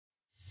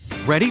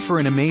Ready for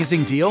an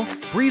amazing deal?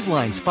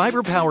 BreezeLine's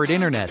fiber-powered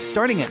internet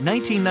starting at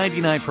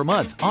 $19.99 per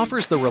month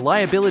offers the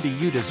reliability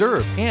you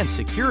deserve and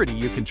security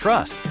you can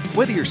trust.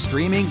 Whether you're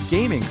streaming,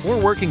 gaming, or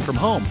working from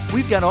home,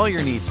 we've got all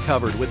your needs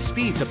covered with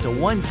speeds up to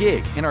 1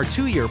 gig and our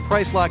 2-year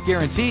price lock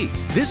guarantee.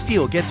 This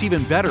deal gets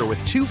even better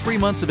with 2 free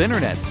months of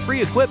internet,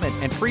 free equipment,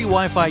 and free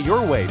Wi-Fi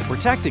your way to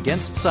protect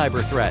against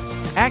cyber threats.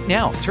 Act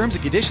now. Terms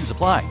and conditions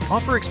apply.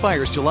 Offer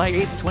expires July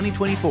 8th,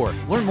 2024.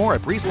 Learn more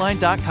at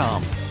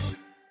breezeline.com.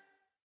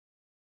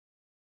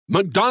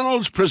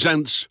 McDonald's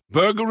presents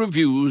Burger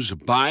Reviews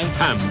by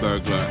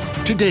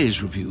Hamburglar.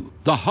 Today's review,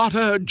 the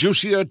hotter,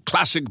 juicier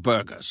classic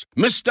burgers.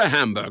 Mr.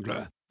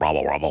 Hamburglar.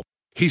 Rubble, rubble.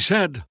 He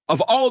said, of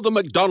all the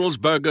McDonald's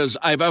burgers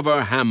I've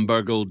ever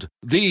hamburgled,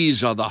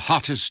 these are the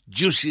hottest,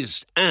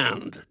 juiciest,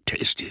 and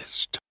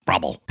tastiest.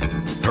 Rubble.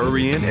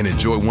 Hurry in and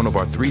enjoy one of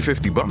our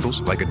 $3.50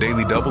 bundles, like a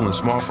daily double and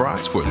small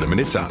fries for a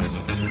limited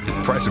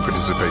time. Price and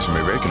participation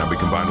may vary, cannot be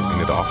combined with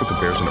any other offer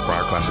comparison to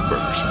prior classic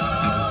burgers.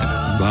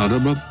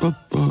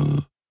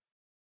 Ba-da-ba-ba-ba.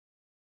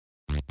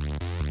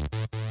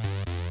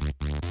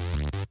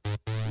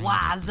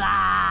 What's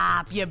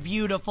up, you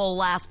beautiful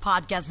Last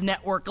Podcast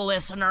Network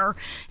listener?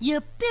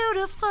 You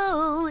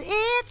beautiful,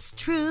 it's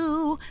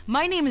true.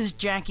 My name is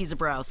Jackie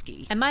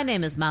Zabrowski. And my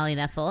name is Molly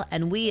Neffel,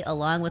 and we,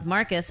 along with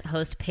Marcus,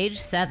 host Page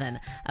 7,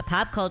 a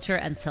pop culture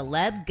and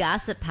celeb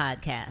gossip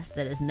podcast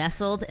that is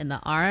nestled in the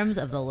arms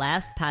of the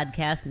Last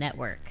Podcast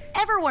Network.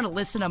 Ever want to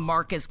listen to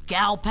Marcus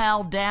gal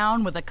pal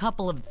down with a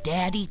couple of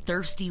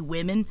daddy-thirsty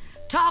women?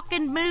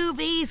 Talking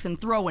movies and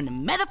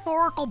throwing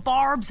metaphorical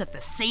barbs at the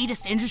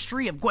sadist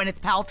industry of Gwyneth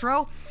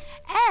Paltrow,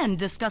 and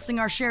discussing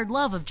our shared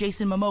love of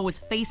Jason Momoa's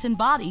face and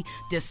body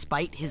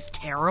despite his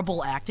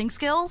terrible acting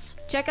skills?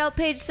 Check out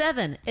Page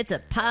 7. It's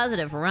a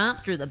positive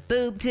romp through the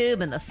boob tube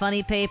and the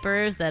funny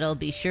papers that'll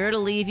be sure to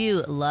leave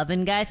you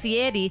loving Guy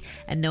Fieri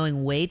and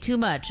knowing way too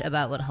much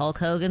about what Hulk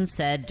Hogan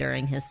said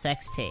during his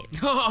sex tape.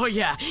 Oh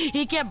yeah,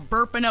 he kept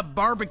burping up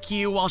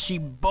barbecue while she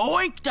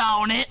boinked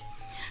on it.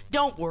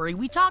 Don't worry,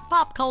 we talk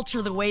pop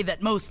culture the way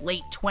that most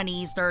late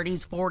 20s,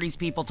 30s, 40s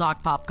people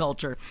talk pop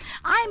culture.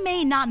 I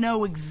may not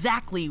know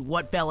exactly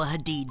what Bella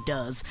Hadid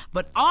does,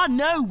 but I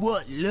know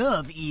what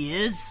love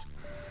is.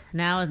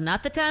 Now is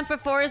not the time for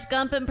Forrest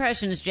Gump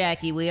impressions,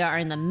 Jackie. We are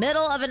in the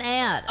middle of an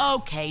ad.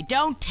 Okay,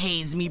 don't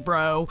tase me,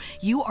 bro.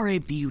 You are a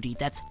beauty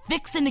that's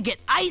fixin' to get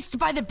iced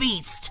by the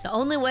beast. The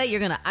only way you're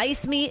gonna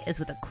ice me is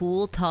with a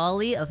cool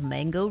tolly of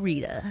Mango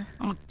Rita.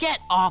 Oh, get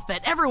off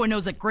it. Everyone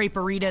knows that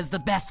Grape-A-Rita is the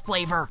best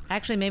flavor.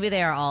 Actually, maybe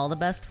they are all the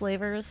best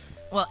flavors.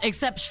 Well,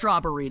 except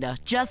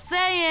Strawberita. Just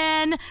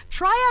saying.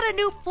 Try out a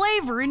new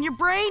flavor in your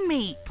brain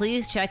meat.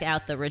 Please check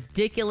out the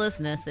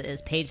ridiculousness that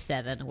is Page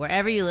 7,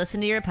 wherever you listen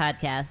to your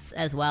podcasts,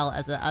 as well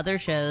as the other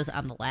shows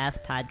on the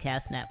Last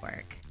Podcast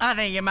Network. I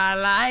think you might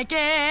like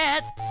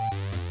it.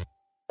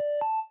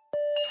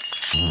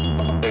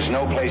 There's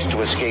no place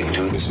to escape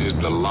to. This is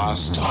the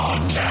Last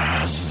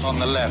Podcast. On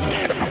the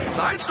left.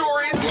 Side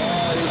stories.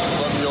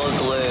 From your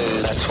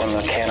glade. That's when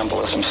the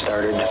cannibalism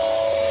started.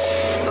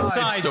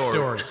 Side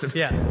stories.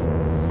 Yes.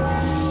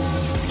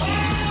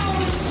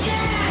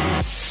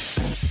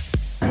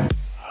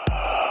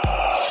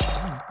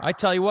 I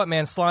tell you what,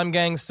 man, Slime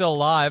Gang's still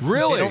alive.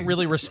 Really? They don't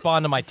really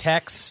respond to my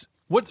texts.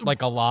 What?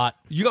 Like a lot.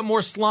 You got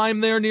more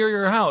slime there near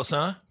your house,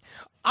 huh?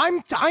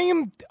 I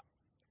am.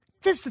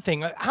 This is the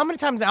thing. How many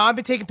times now I've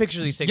been taking pictures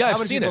of these things? Yeah, How I've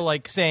many seen people it.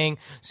 like saying,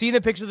 "See the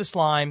picture of the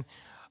slime."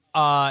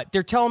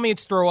 They're telling me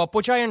it's throw up,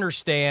 which I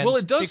understand. Well,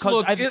 it does because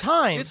look at the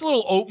time. It's a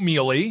little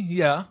oatmeal-y,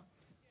 yeah.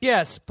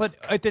 Yes, but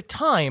at the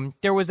time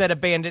there was that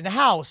abandoned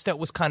house that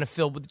was kind of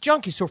filled with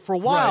junkies. So for a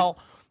while.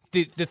 Right.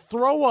 The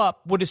throw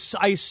up would,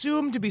 I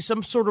assume, to be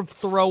some sort of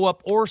throw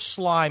up or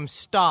slime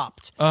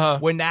stopped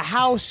when the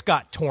house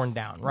got torn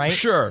down, right?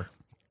 Sure.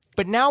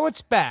 But now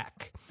it's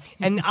back.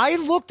 And I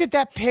looked at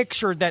that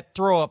picture, that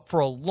throw up,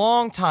 for a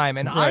long time,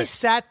 and I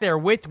sat there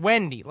with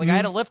Wendy. Like, I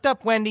had to lift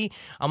up Wendy.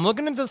 I'm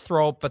looking at the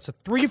throw up. It's a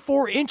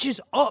 3-4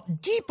 inches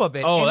up deep of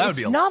it. Oh, and that would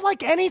it's be not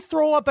like any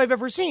throw up I've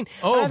ever seen.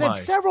 Oh, and I've my. had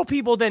several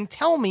people then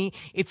tell me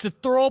it's the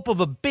throw up of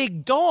a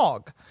big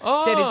dog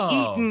that is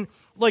eaten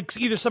like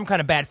either some kind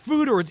of bad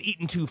food or it's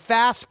eaten too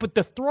fast, but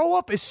the throw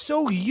up is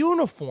so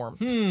uniform.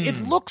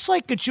 It looks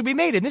like it should be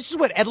made. And this is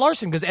what Ed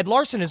Larson, because Ed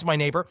Larson is my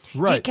neighbor.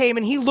 Right. He came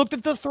and he looked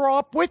at the throw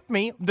up with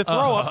me, the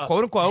throw up,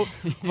 quote unquote,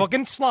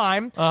 fucking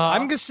slime.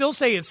 I'm going to still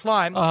say it's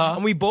slime.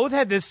 And we both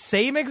had this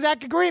same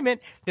exact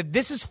agreement that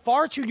this is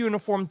far too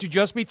uniform to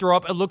just be throw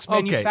up. It looks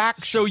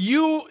manufactured. So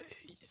you,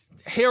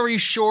 hairy,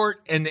 short,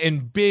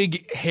 and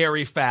big,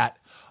 hairy, fat,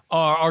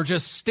 are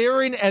just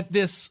staring at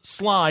this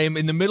slime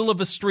in the middle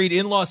of a street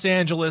in Los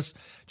Angeles,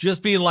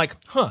 just being like,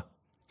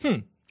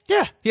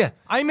 Yeah.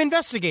 I'm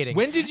investigating.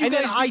 When did you And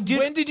then guys?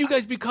 When did you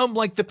guys become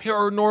like the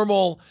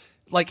paranormal,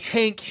 like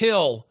Hank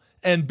Hill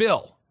and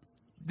Bill?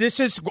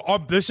 This is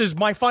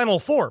my final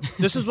form.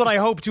 This is what I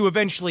hope to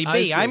eventually I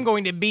be. see. I'm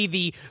going to be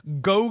the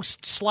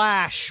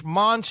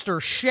ghost/monster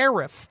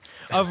sheriff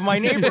of my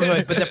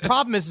neighborhood. But the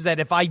problem is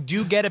that if I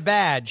do get a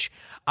badge,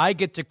 I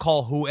get to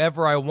call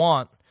whoever I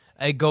want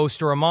a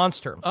ghost or a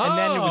monster. And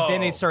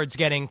then it starts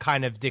getting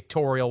kind of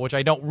dictatorial, which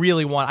I don't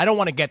really want. I don't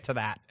want to get to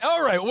that.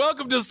 All right,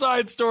 welcome to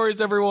Side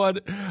Stories, everyone.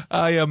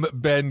 I am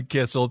Ben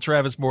Kissel.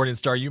 Travis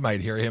Morningstar, you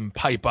might hear him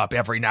pipe up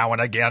every now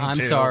and again, I'm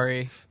too.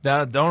 sorry.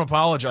 Don't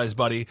apologize,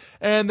 buddy.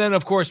 And then,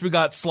 of course, we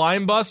got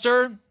Slime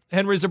Buster,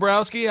 Henry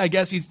Zabrowski. I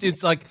guess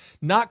it's like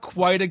not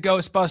quite a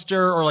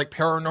Ghostbuster or like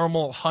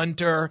paranormal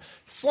hunter.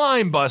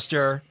 Slime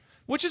Buster,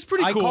 which is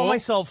pretty cool. I call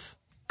myself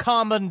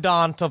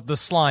Commandant of the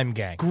Slime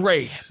Gang.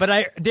 Great.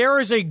 But there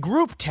is a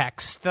group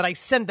text that I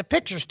sent the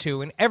pictures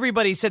to, and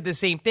everybody said the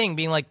same thing,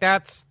 being like,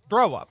 that's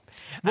throw up.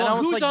 Well, and I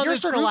was who's like, on you're this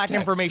starting to group lack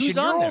text? information. Who's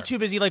You're on all there? too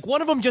busy. Like,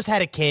 one of them just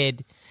had a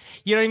kid.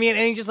 You know what I mean?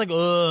 And he's just like,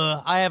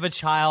 ugh, I have a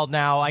child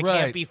now. I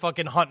Right. can't be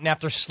fucking hunting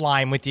after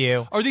slime with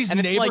you. Are these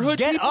and it's neighborhood like,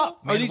 get people?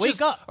 up, man.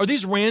 Wake up. Are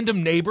these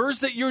random neighbors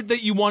that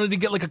you wanted to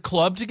get like a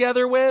club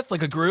together with,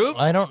 like a group?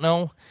 I don't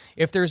know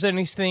if there's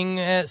anything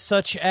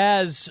such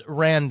as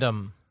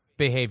random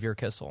behavior,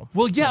 Kissel.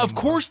 Well, yeah, of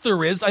course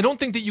there is. I don't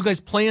think that you guys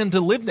plan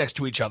to live next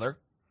to each other.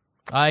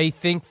 I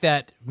think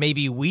that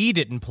maybe we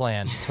didn't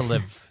plan to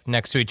live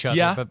next to each other,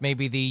 Yeah. but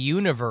maybe the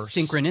universe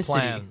Synchronicity.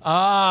 planned.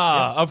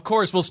 Of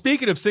course. Well,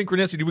 speaking of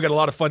synchronicity, we got a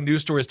lot of fun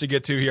news stories to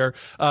get to here.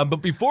 But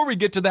before we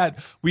get to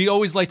that, we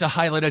always like to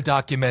highlight a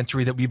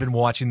documentary that we've been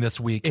watching this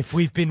week. If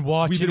we've been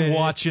watching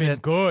it's been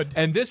good.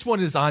 And this one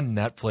is on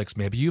Netflix.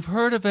 Maybe you've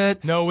heard of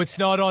it. No, it's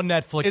not on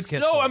Netflix.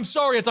 Kissel. No, I'm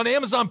sorry. It's on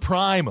Amazon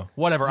Prime.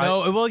 Whatever.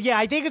 No, well, yeah,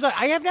 I think it's on.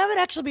 I have never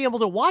actually been able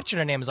to watch it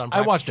on Amazon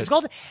Prime. I watched it. It's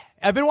called.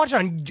 I've been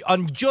watching it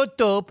on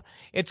YouTube.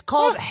 It's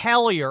called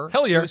Hellier.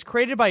 Hellier. It was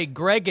created by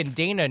Greg and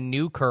Dana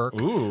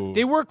Newkirk. Ooh.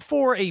 They work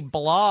for a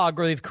blog,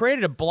 or they've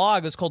created a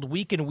blog. It's called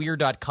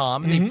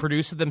weekandweird.com, and they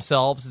produce it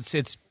themselves.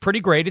 It's pretty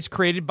great. It's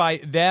created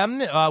by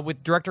them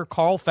with director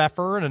Carl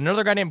Pfeffer and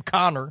another guy named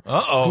Connor,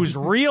 who's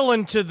real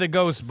into the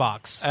ghost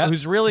box,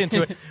 who's really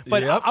into it.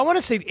 But Yep. I want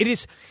to say it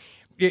is.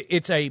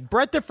 It's a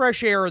breath of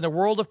fresh air in the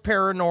world of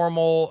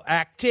paranormal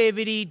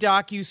activity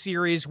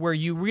docuseries where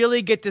you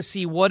really get to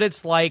see what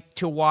it's like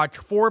to watch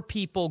four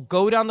people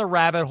go down the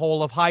rabbit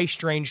hole of high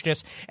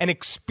strangeness and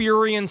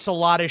experience a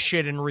lot of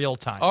shit in real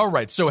time. All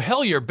right. So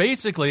Hellier,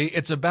 basically,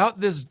 it's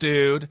about this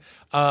dude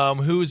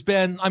who's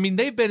been,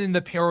 they've been in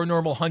the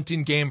paranormal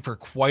hunting game for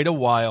quite a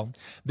while.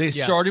 They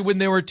started when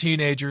they were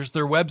teenagers.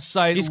 Their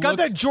website He's got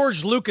that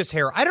George Lucas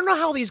hair. I don't know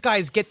how these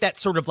guys get that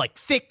sort of like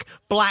thick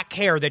black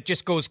hair that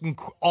just goes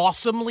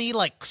awesomely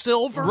like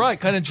silver. Right,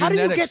 kind of How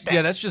genetics. do you get that?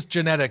 Yeah, that's just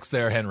genetics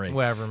there, Henry.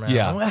 Whatever, man.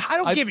 Yeah. I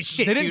don't give a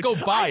shit. They didn't dude.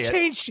 go buy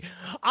it.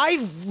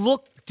 I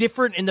look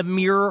different in the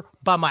mirror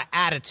by my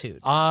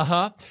attitude.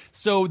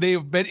 So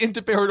they've been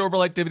into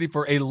paranormal activity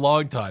for a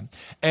long time.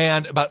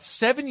 And about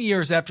 7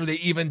 years after they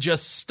even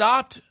just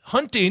stopped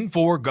hunting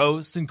for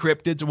ghosts and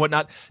cryptids and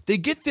whatnot, they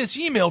get this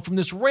email from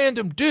this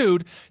random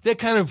dude that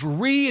kind of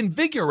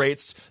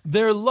reinvigorates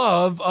their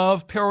love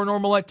of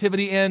paranormal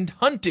activity and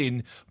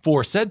hunting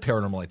for said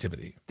paranormal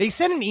activity. They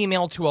sent an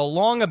email to a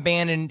long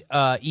abandoned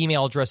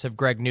email address of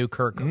Greg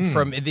Newkirk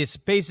from this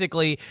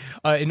basically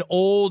an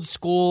old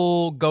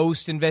school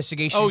ghost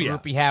investigation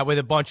group he had with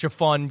a bunch of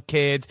fun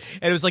kids,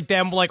 and it was like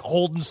them like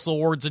holding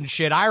swords and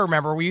shit. I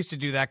remember we used to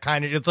do that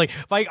kind of. It's like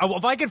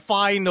if I could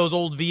find those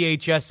old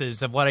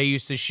VHSs of what I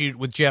used to shoot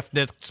with Jeff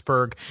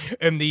Nitzberg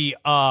in the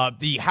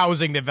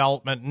housing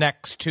development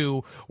next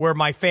to where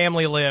my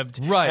family lived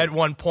at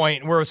one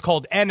point, where it was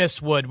called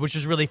Enniswood, which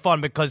is really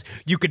fun because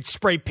you could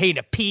spray paint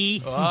a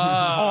P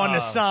on the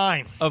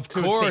sign. Of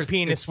course,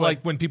 it's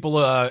like when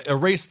people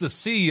erase the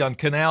C on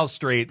Canal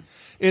Street.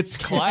 It's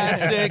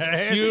classic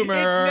humor.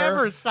 It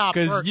never stops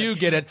because you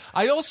get it.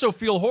 I also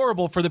feel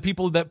horrible for the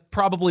people that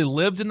probably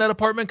lived in that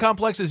apartment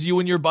complex as you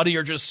and your buddy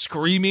are just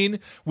screaming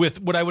with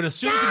what I would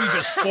assume to be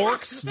just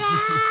forks.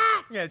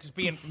 Yeah, just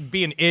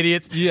being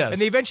idiots. Yes.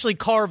 And they eventually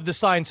carved the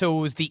sign so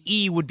it was the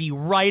E would be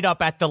right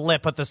up at the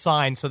lip of the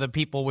sign so that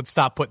people would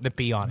stop putting the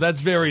P on it.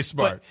 That's very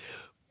smart.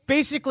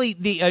 Basically,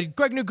 the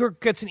Greg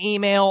Newkirk gets an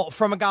email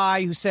from a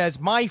guy who says,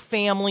 my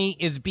family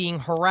is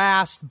being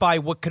harassed by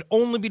what could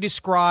only be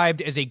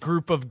described as a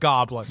group of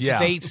goblins. Yeah.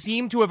 They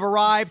seem to have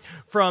arrived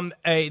from,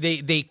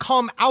 they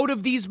come out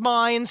of these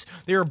mines.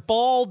 They're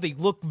bald. They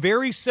look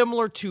very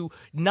similar to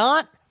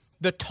not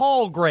the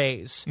tall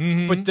grays,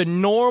 but the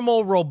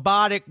normal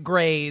robotic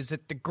grays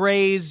that the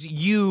grays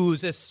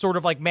use as sort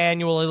of like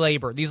manual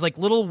labor. These like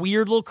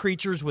weird little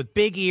creatures with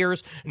big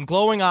ears and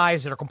glowing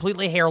eyes that are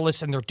completely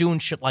hairless, and they're doing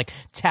shit like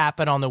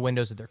tapping on the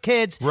windows of their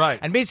kids. Right.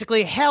 And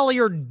basically,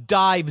 Hellier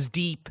dives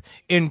deep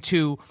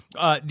into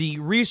the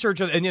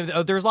research of, and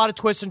there's a lot of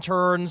twists and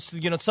turns.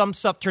 Some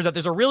stuff turns out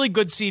there's a really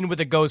good scene with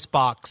a ghost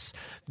box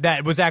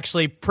that was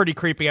actually pretty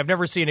creepy. I've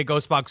never seen a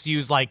ghost box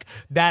used like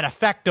that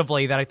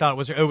effectively. That I thought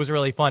it was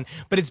really fun.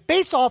 But it's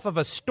based off of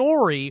a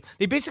story.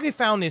 They basically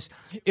found this.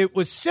 It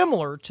was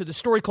similar to the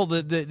story called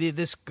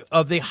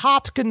the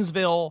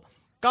Hopkinsville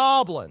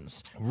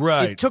goblins.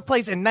 Right. It took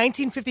place in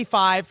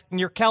 1955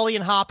 near Kelly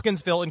and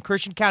Hopkinsville in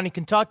Christian County,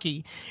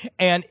 Kentucky,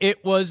 and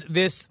it was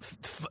this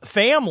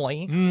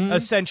family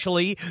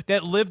essentially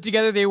that lived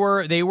together. They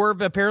were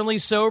apparently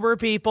sober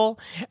people,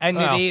 and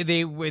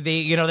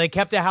they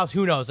kept a house.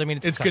 Who knows? I mean,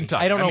 it's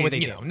Kentucky. I don't know what they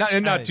do.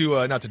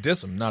 Not to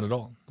diss them, not at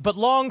all. But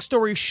long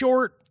story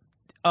short,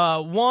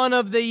 one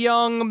of the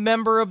young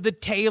member of the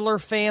Taylor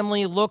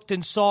family looked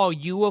and saw a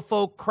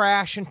UFO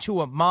crash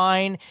into a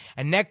mine,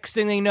 and next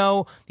thing they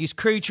know, these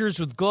creatures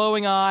with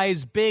glowing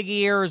eyes, big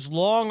ears,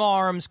 long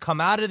arms come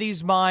out of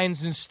these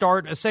mines and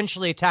start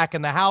essentially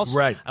attacking the house.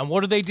 Right. And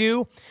what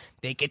do?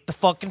 They get the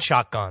fucking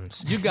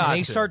shotguns. You got and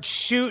they start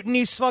shooting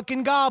these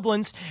fucking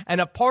goblins. And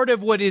a part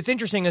of what is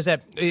interesting is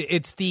that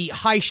it's the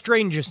high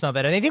strangeness of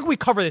it. And I think we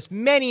covered this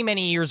many,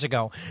 many years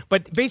ago.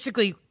 But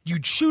basically,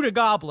 you'd shoot a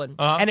goblin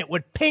and it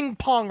would ping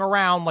pong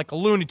around like a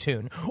Looney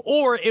Tune.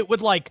 Or it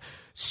would like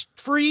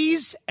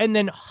freeze and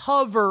then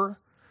hover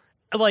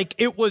like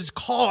it was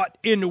caught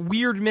in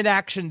weird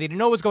mid-action. They didn't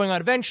know what was going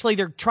on. Eventually,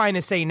 they're trying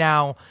to say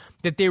now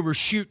that they were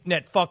shooting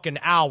at fucking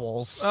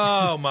owls.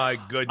 Oh, my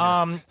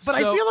goodness. But I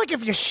feel like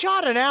if you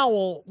shot an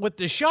owl with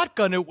the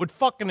shotgun, it would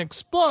fucking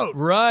explode.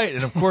 Right,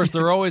 and of course,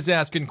 they're always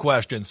asking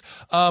questions.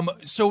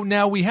 So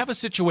now we have a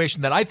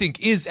situation that I think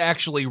is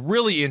actually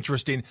really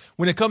interesting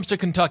when it comes to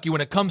Kentucky,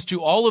 when it comes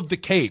to all of the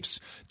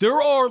caves.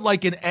 There are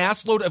like an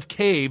assload of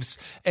caves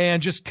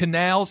and just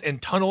canals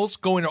and tunnels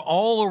going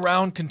all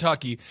around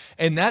Kentucky,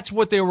 and that's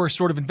what they were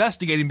sort of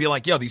investigating, being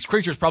like, yo, these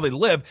creatures probably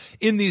live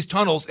in these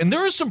tunnels, and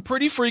there is some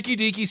pretty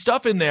freaky-deaky stuff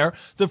in there.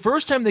 The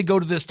first time they go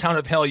to this town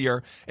of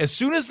Hellier, as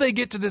soon as they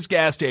get to this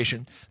gas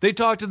station, they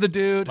talk to the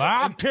dude.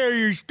 I'll tell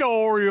you a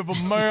story of a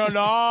man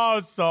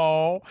I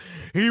saw.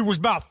 He was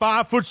about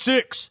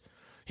 5'6".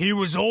 He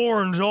was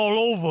orange all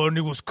over, and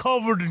he was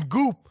covered in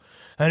goop.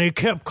 And he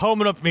kept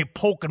coming up to me,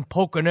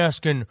 poking,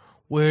 asking,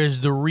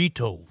 where's the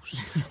Ritos?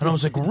 And I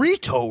was like,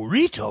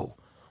 Rito?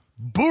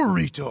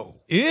 Burrito.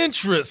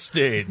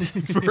 Interesting.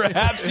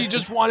 Perhaps he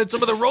just wanted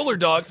some of the roller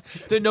dogs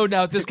that no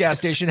doubt this gas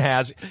station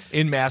has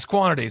in mass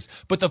quantities.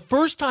 But the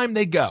first time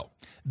they go,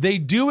 they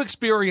do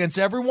experience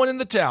everyone in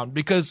the town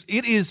because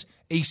it is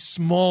a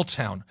small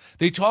town.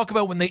 They talk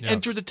about when they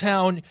enter the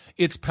town,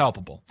 it's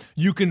palpable.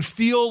 You can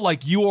feel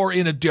like you are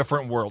in a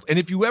different world. And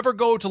if you ever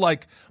go to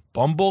like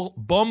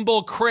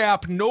Bumble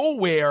crap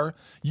nowhere,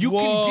 you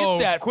can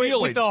get that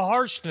feeling. With the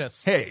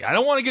harshness. Hey, I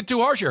don't want to get too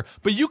harsh here,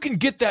 but you can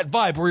get that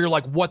vibe where you're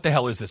like, what the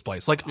hell is this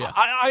place? Like,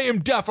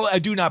 I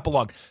do not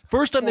belong.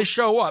 First time they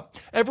show up,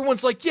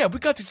 everyone's like, yeah, we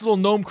got these little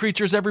gnome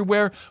creatures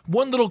everywhere.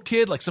 One little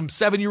kid, like some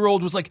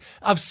 7-year-old was like,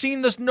 I've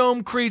seen this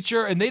gnome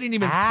creature, and they didn't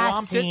even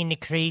prompt it. I've seen the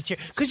creature.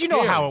 Because you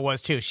know how it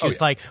was, too. She was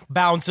like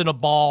bouncing a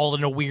ball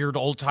in a weird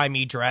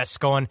old-timey dress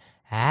going,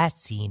 I've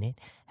seen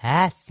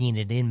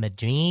it in my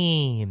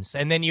dreams.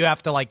 And then you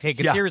have to like take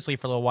it seriously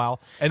for a little while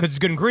because it's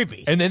good and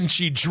creepy. And then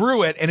she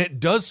drew it, and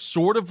it does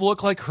sort of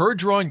look like her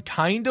drawing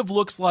kind of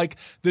looks like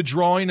the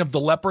drawing of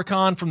the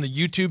leprechaun from the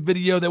YouTube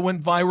video that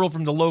went viral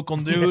from the local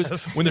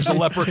news when there's a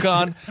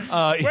leprechaun.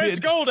 Where's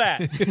gold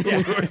at?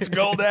 Where's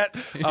gold at?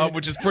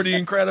 Which is pretty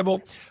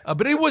incredible.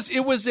 But it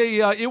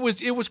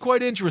was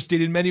quite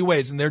interesting in many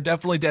ways, and they're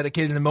definitely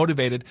dedicated and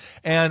motivated.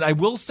 And I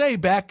will say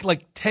back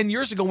like 10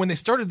 years ago when they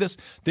started this,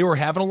 they were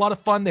having a lot of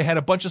fun. They had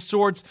a bunch of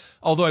swords,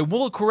 although I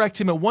will correct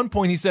him at one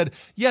point. He said,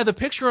 yeah, the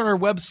picture on our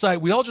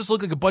website, we all just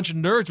look like a bunch of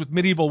nerds with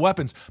medieval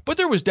weapons, but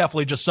there was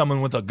definitely just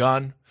someone with a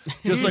gun,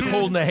 just like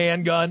holding a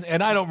handgun,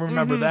 and I don't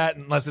remember that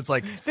unless it's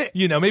like,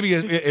 maybe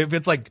if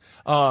it's like,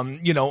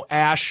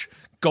 Ash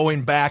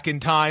going back in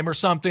time or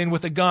something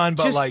with a gun,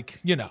 but just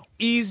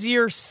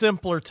easier,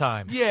 simpler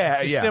times.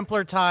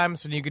 Simpler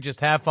times when you could just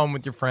have fun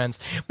with your friends.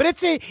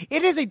 But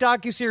it is a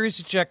docuseries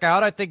to check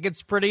out. I think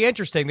it's pretty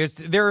interesting.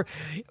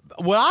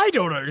 What I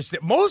don't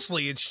understand,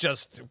 mostly it's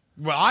just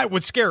what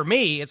would scare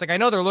me. It's like, I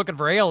know they're looking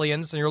for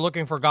aliens and you're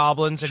looking for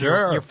goblins and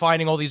you're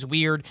finding all these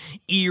weird,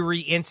 eerie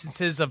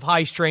instances of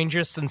high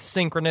strangeness and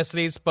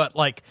synchronicities, but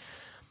like,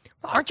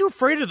 aren't you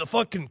afraid of the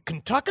fucking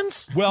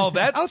Kentuckans? Well,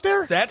 that's out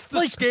there. That's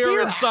the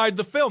scare inside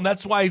the film.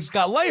 That's why it's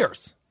got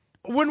layers.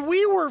 When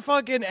we were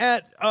fucking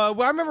at, I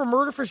remember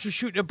Murderfish was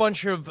shooting a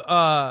bunch of,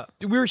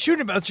 we were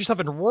shooting a bunch of stuff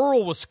in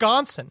rural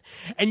Wisconsin,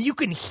 and you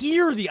can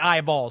hear the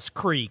eyeballs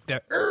creak,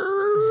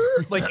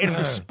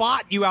 and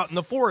spot you out in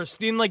the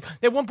forest. And like,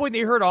 at one point they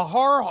heard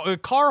a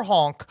car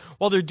honk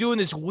while they're doing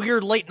this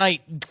weird late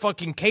night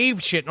fucking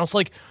cave shit. And I was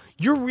like,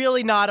 you're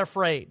really not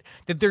afraid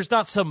that there's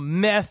not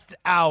some methed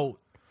out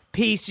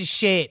piece of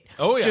shit.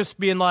 Oh, yeah. Just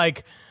being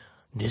like,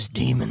 there's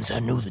demons. I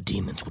knew the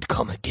demons would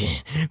come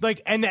again.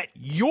 Like, and that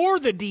you're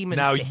the demon.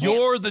 Now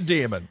you're the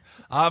demon.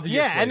 Obviously.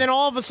 Yeah, and then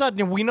all of a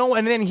sudden we know,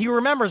 and then he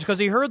remembers because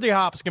he heard the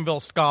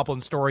Hopkinsville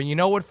goblin story. You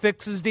know what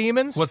fixes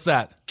demons? What's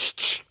that?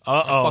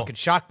 Fucking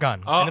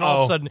shotgun. And then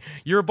all of a sudden,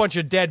 you're a bunch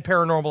of dead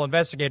paranormal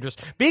investigators.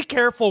 Be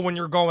careful when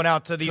you're going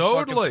out to these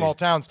fucking small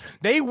towns.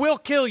 They will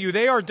kill you.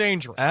 They are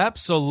dangerous.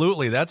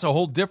 Absolutely. That's a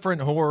whole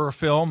different horror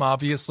film,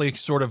 obviously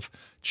sort of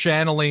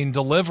channeling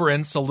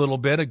Deliverance a little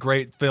bit, a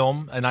great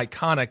film, an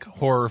iconic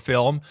horror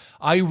film.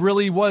 I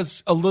really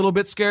was a little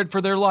bit scared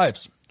for their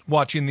lives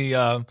watching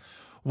the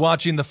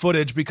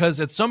footage,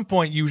 because at some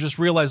point you just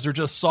realize they're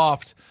just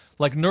soft,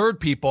 like nerd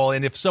people,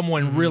 and if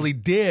someone really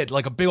did,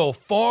 like a big old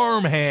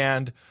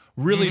farmhand,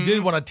 really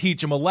did want to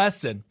teach them a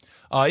lesson,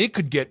 it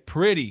could get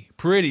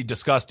pretty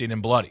disgusting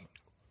and bloody.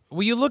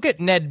 Well, you look at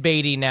Ned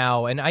Beatty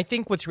now, and I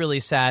think what's really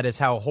sad is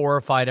how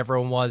horrified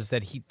everyone was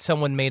that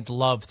someone made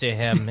love to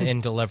him in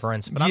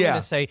Deliverance. But I'm going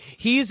to say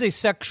he's a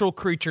sexual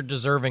creature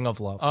deserving of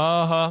love.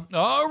 All right.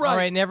 All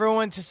right, and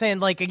everyone's just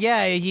saying, like,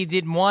 yeah, he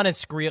didn't want to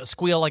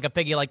squeal like a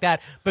piggy like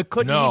that, but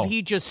couldn't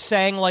he just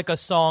sang like a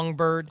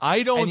songbird?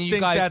 I don't think you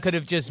guys could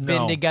have just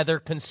been together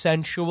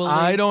consensually?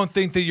 I don't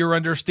think that you're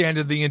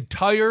understanding the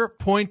entire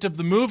point of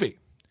the movie.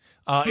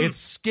 It's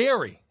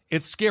scary.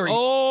 It's scary.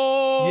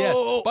 Oh,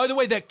 yes. By the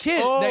way, that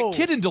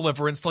kid in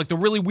Deliverance, like the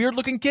really weird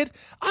looking kid,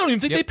 I don't even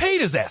think they paid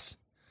his ass.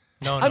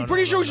 I'm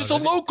pretty sure he's just a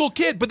local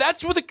kid, but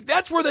that's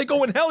where they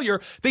go in Hellier.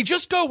 They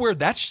just go where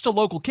that's just a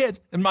local kid.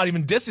 I'm not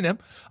even dissing him.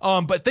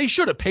 But they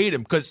should have paid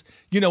him, because,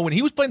 when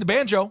he was playing the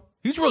banjo,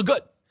 he was real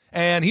good.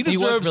 And he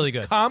deserves really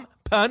good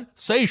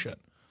compensation.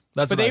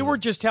 But they were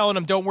just telling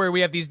him, don't worry,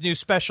 we have these new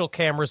special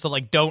cameras that,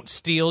 like, don't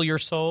steal your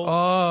soul.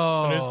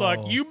 Oh. And it's like,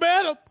 you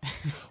bet him.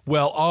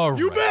 Well, all right.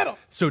 You bet him.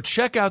 So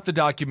check out the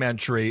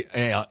documentary.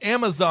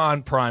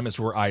 Amazon Prime is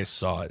where I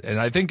saw it. And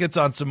I think it's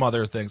on some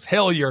other things.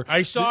 Hellier.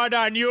 I saw it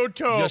on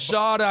YouTube. You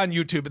saw it on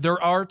YouTube.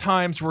 There are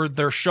times where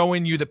they're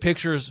showing you the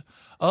pictures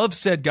of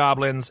said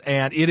goblins,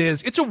 and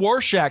it's a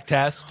Rorschach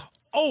test.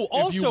 Oh,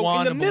 also,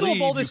 in the middle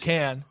of all this. You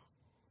can.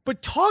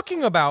 But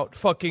talking about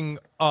fucking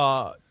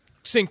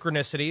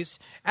synchronicities,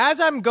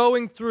 as I'm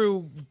going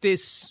through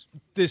this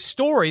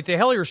story, the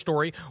Hellier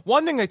story,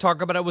 one thing they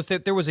talk about was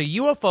that there was a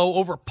UFO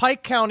over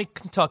Pike County,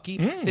 Kentucky,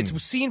 that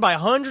was seen by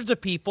hundreds of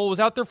people. It was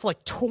out there for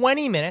like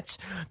 20 minutes.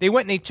 They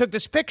went and they took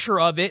this picture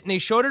of it, and they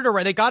showed it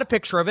around. They got a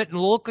picture of it, and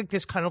it looked like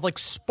this kind of like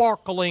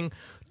sparkling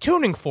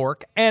tuning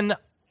fork. And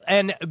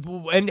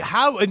unbeknownst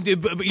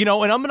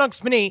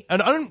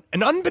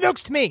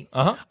to me,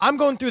 I'm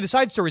going through the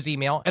Side Stories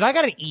email, and I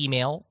got an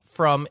email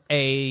from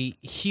a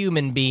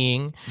human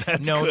being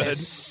known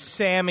as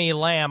Sammy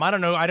Lamb. I don't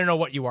know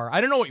what you are.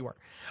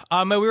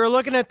 And we were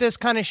looking at this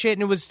kind of shit,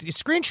 and it was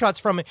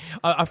screenshots from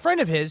a friend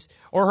of his,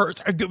 or her,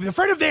 a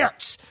friend of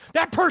theirs.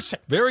 That person.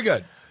 Very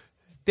good.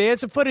 They had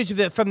some footage of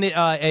it from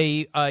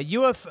a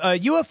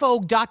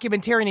UFO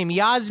documentarian named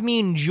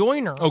Yasmin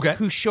Joyner,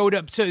 who showed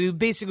up. So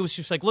basically, it was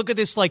just like, look at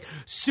this like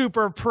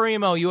super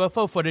primo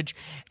UFO footage,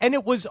 and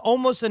it was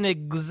almost an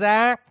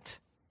exact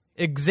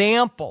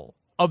example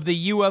of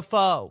the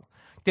UFO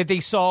that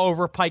they saw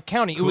over Pike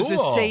County. It was the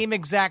same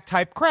exact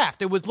type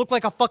craft. It would look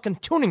like a fucking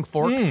tuning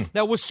fork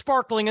that was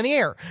sparkling in the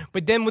air.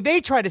 But then what they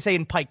tried to say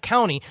in Pike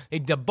County, they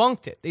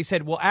debunked it. They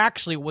said, well,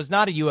 actually, it was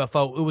not a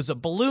UFO. It was a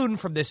balloon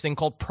from this thing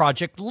called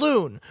Project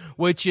Loon,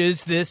 which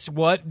is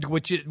what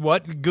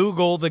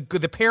Google,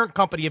 the parent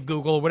company of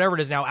Google, or whatever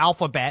it is now,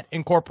 Alphabet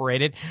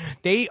Incorporated,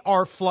 they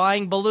are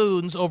flying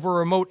balloons over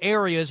remote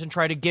areas and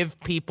try to give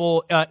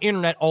people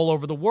internet all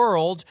over the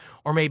world,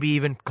 or maybe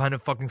even kind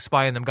of fucking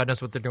spy on them. God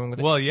knows what they're doing with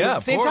it. Well, yeah.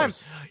 Same time,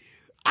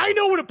 I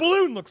know what a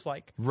balloon looks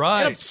like. Right.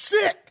 And I'm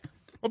sick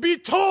of being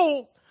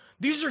told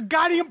these are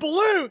goddamn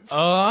balloons.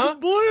 Because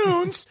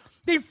balloons,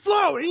 they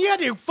float. And yeah,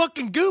 they're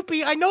fucking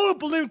goopy. I know a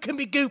balloon can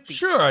be goopy.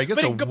 Sure, I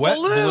guess but a wet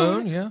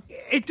balloon, yeah.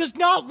 It does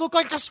not look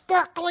like a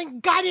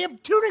sparkling goddamn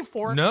tuning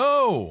fork.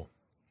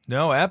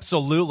 No,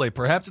 absolutely.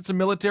 Perhaps it's a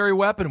military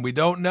weapon. We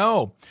don't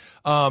know.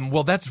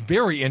 Well, that's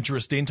very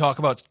interesting. Talk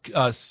about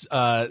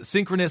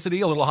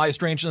synchronicity, a little high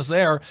strangeness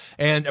there,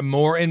 and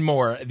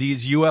more.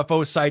 These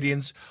UFO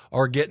sightings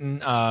are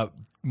getting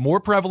more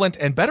prevalent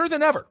and better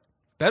than ever.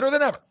 Better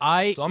than ever.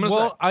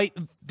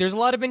 There's a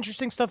lot of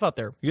interesting stuff out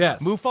there.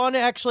 Yes. MUFON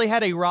actually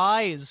had a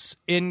rise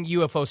in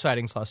UFO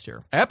sightings last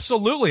year.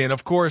 Absolutely. And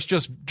of course,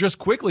 just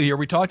quickly here,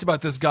 we talked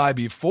about this guy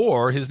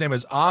before. His name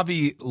is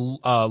Avi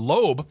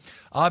Loeb.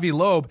 Avi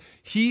Loeb.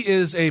 He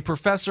is a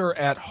professor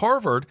at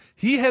Harvard.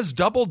 He has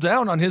doubled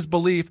down on his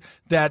belief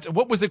that,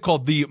 what was it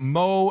called? The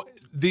Mau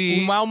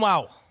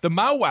Mau.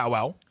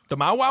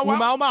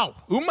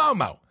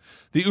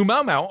 The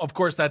Umau, of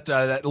course, that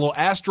little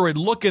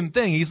asteroid-looking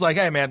thing. He's like,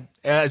 hey, man,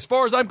 as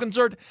far as I'm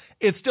concerned,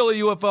 it's still a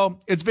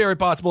UFO. It's very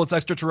possible it's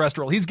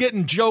extraterrestrial. He's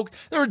getting joked.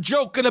 They're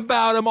joking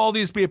about him, all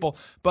these people.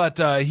 But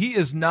he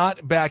is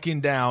not backing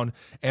down.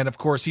 And, of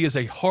course, he's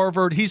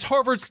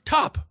Harvard's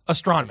top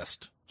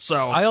astronomist.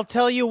 So I'll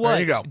tell you what. There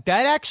you go.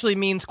 That actually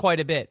means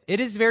quite a bit. It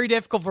is very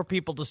difficult for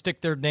people to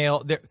stick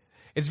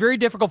It's very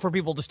difficult for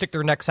people to stick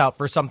their necks out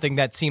for something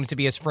that seems to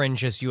be as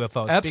fringe as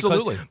UFOs.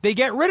 Absolutely. Because they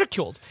get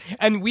ridiculed.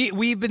 And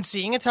we've been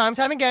seeing it time and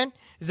time again.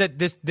 is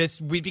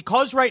that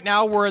because right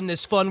now we're in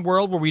this fun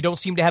world where we don't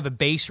seem to have a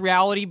base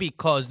reality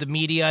because the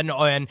media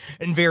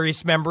and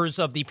various members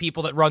of the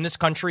people that run this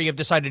country have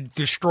decided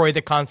to destroy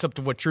the concept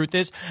of what truth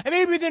is. And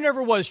maybe there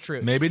never was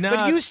truth. Maybe not.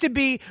 But it used to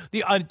be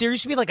there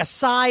used to be like a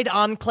side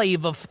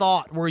enclave of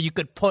thought where you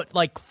could put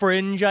like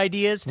fringe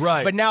ideas.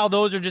 Right. But now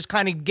those are just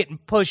kind of getting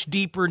pushed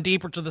deeper and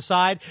deeper to the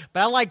side.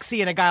 But I like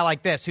seeing a guy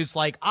like this who's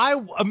like,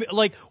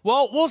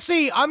 well, we'll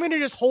see. I'm going to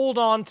just hold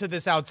on to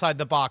this outside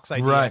the box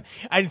idea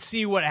and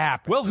see what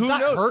happens. Well, who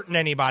knows? knows? Not hurting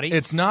anybody.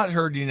 It's not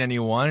hurting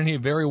anyone, and he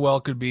very well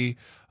could be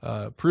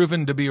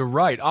proven to be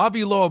right.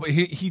 Avi Loeb,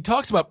 he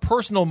talks about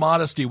personal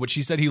modesty, which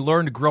he said he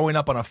learned growing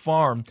up on a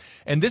farm,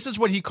 and this is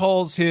what he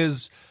calls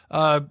his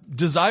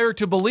desire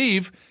to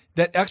believe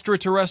that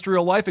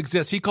extraterrestrial life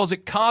exists. He calls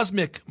it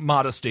cosmic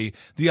modesty,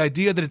 the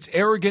idea that it's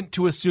arrogant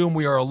to assume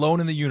we are alone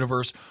in the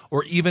universe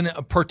or even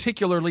a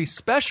particularly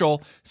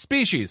special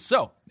species.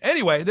 So,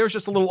 anyway, there's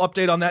just a little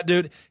update on that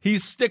dude.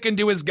 He's sticking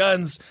to his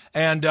guns,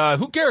 and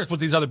who cares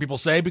what these other people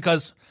say,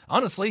 because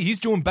honestly,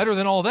 he's doing better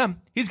than all of them.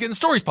 He's getting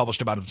stories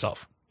published about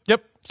himself.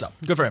 Yep. So,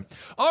 good for him.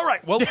 All right,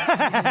 well,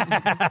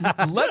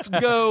 let's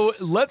go.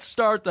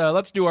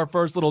 Let's do our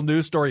first little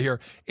news story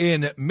here.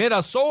 In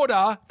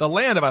Minnesota, the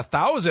land of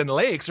 1,000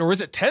 lakes, or is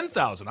it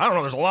 10,000? I don't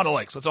know. There's a lot of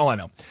lakes. That's all I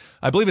know.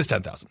 I believe it's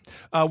 10,000.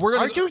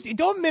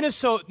 Don't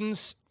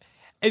Minnesotans...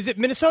 Is it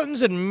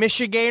Minnesotans and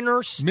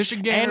Michiganers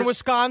and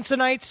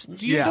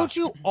Wisconsinites? Don't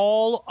you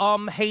all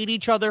hate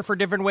each other for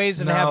different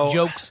ways and have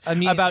jokes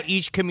about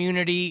each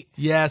community?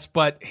 Yes,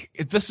 but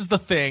this is the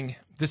thing.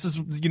 This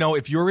is,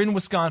 if you're in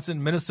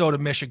Wisconsin, Minnesota,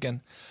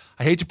 Michigan,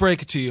 I hate to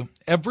break it to you,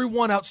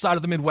 everyone outside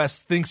of the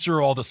Midwest thinks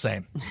you're all the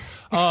same.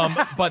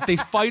 But they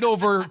fight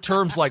over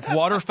terms like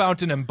water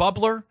fountain and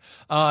bubbler.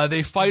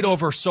 They fight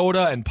over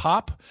soda and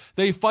pop.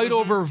 They fight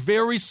over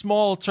very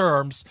small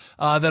terms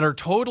that are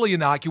totally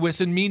innocuous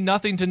and mean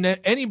nothing to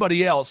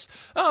anybody else.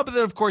 But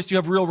then, of course, you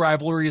have real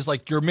rivalries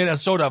like your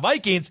Minnesota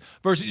Vikings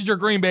versus your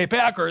Green Bay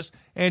Packers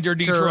and your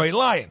Detroit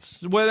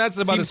Lions. Well, that's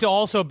about seems to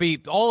also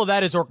be all of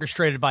that is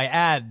orchestrated by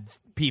ads.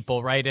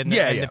 People, right? And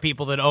the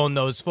people that own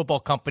those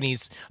football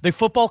companies. The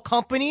football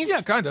companies?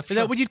 Yeah, kind of. Is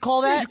that what you'd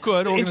call that? Yeah, you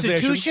could.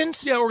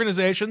 Institutions? Yeah,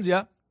 organizations,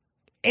 yeah.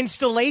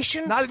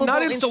 Installations? Not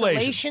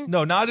installations.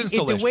 No, not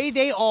installations. The way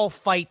they all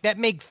fight, that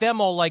makes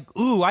them all like,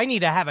 ooh, I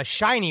need to have a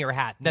shinier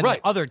hat than the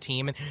other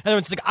team. And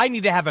it's like, I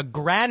need to have a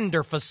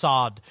grander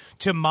facade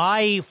to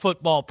my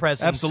football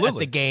presence at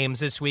the games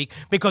this week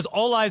because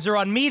all eyes are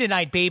on me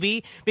tonight,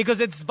 baby,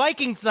 because it's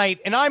Vikings night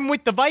and I'm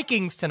with the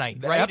Vikings tonight,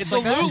 right?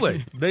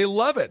 Absolutely. They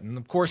love it. And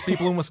of course,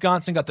 people in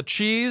Wisconsin got the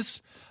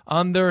cheese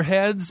on their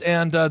heads,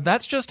 and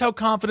that's just how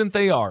confident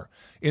they are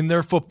in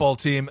their football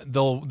team.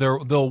 They'll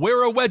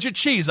wear a wedge of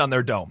cheese on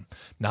their dome.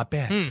 Not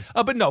bad.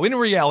 But no, in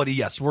reality,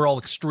 yes, we're all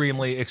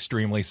extremely,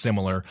 extremely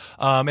similar.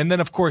 And then,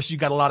 of course, you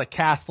got a lot of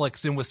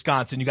Catholics in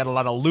Wisconsin. You got a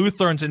lot of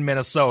Lutherans in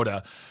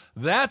Minnesota.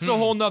 That's a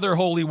whole nother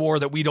holy war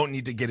that we don't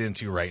need to get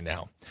into right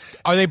now.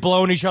 Are they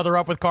blowing each other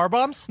up with car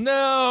bombs?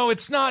 No,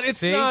 it's not.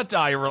 It's not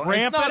Ireland.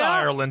 Ramp it's it not up.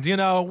 Ireland.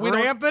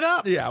 Ramp it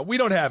up. Yeah, we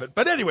don't have it.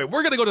 But anyway,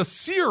 we're going to go to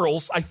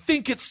Searles. I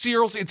think it's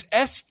Searles. It's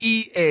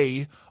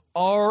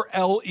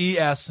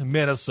SEARLES,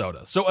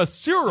 Minnesota. So a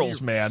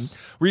Searles man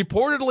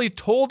reportedly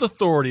told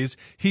authorities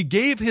he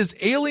gave his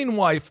ailing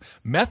wife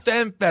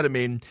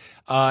methamphetamine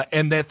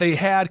and that they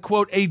had,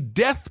 quote, a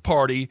death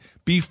party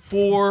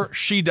before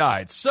she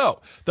died.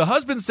 So the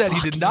husband said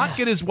he did not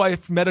get his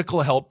wife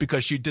medical help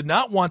because she did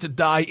not want to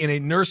die in a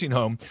nursing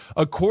home,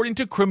 according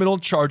to criminal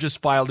charges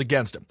filed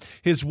against him.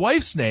 His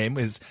wife's name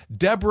is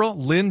Deborah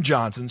Lynn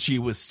Johnson. She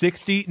was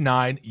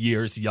 69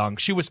 years young.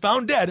 She was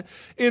found dead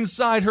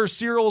inside her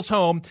Searles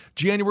home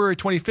January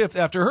 25th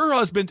after her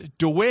husband,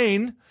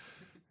 Dwayne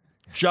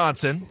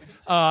Johnson,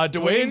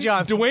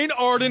 Dwayne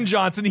Arden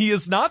Johnson. He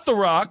is not The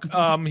Rock.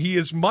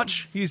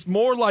 He's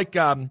more like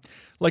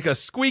a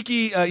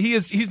squeaky.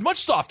 He's much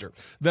softer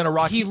than a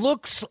Rock. He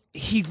looks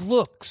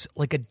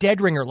like a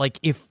dead ringer. Like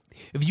if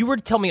you were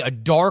to tell me a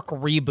dark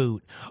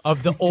reboot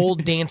of the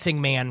old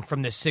dancing man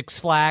from the Six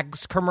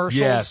Flags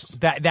commercials,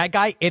 that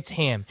guy, it's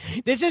him.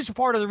 This is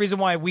part of the reason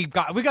why we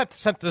got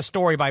sent the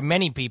story by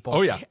many people.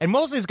 Oh yeah, and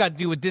mostly it's got to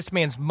do with this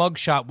man's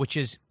mugshot, which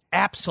is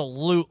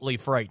absolutely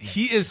frightening.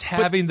 He is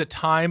having the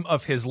time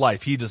of his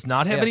life. He does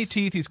not have any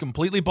teeth. He's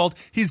completely bald.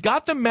 He's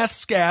got the meth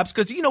scabs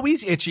because,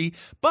 he's itchy.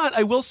 But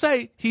I will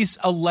say he's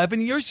 11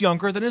 years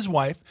younger than his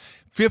wife,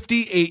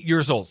 58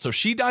 years old. So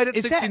she died at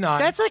 69.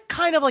 That's like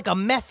kind of like a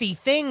methy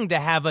thing to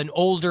have an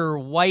older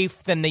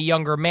wife than the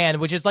younger man,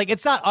 which is like,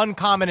 it's not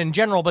uncommon in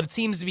general, but it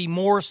seems to be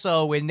more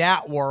so in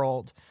that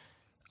world.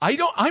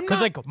 Because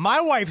like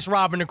my wife's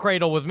robbing a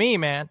cradle with me,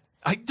 man.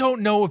 I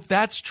don't know if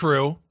that's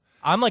true.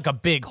 I'm like a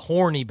big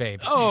horny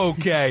baby.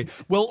 Okay.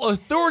 Well,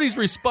 authorities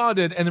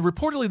responded, and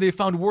reportedly they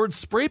found words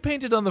spray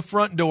painted on the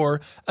front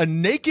door, a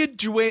naked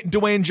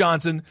Dwayne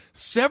Johnson,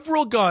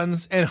 several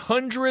guns, and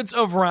hundreds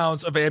of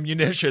rounds of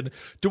ammunition.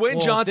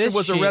 Dwayne Johnson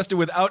was arrested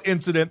without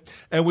incident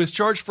and was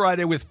charged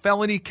Friday with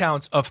felony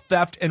counts of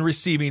theft and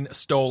receiving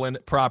stolen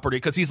property.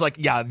 Because he's like,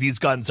 yeah, these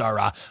guns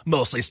are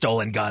mostly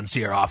stolen guns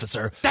here,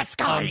 officer. This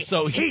guy,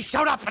 he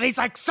showed up and he's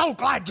like, so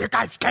glad you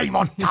guys came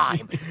on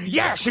time.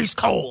 Yeah, she's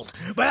cold,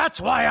 but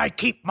that's why I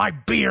keep my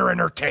beer in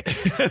her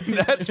tits.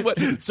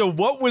 So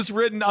what was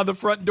written on the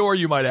front door,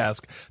 you might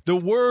ask? The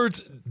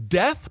words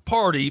Death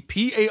Party,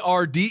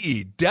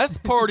 P-A-R-D-E,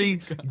 Death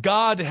Party,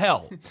 God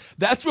Hell.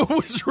 That's what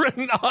was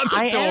written on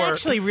the door. I'm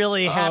actually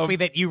really happy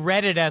that you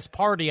read it as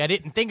party. I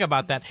didn't think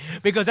about that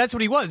because that's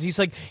what he was. He's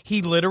like,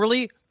 he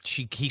literally...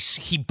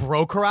 He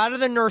broke her out of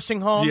the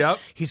nursing home. Yep.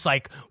 He's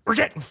like, we're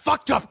getting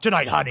fucked up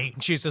tonight, honey.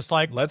 And she's just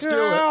like, let's do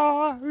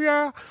it.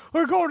 Yeah,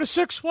 we're going to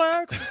Six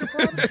Flags.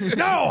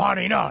 No,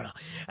 honey, no.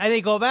 And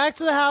they go back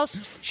to the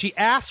house. She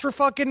asked for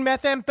fucking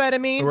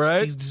methamphetamine.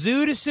 Right.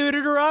 He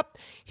suited her up.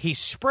 He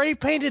spray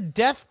painted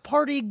Death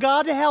Party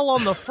God Hell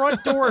on the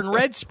front door in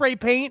red spray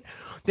paint.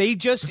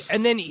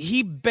 And then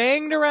he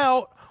banged her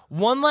out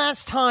one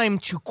last time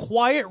to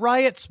Quiet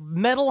Riot's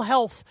Mental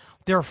Health,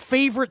 their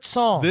favorite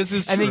song. This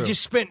is true. And true. they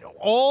just spent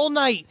all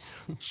night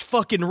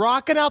fucking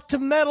rocking out to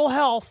Mental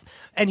Health,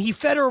 and he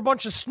fed her a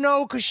bunch of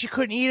snow because she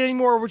couldn't eat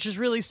anymore, which is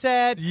really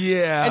sad.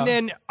 Yeah. And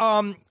then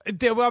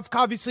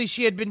obviously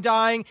she had been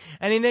dying,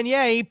 and then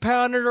he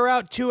pounded her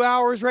out 2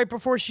 hours right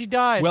before she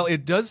died. Well,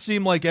 it does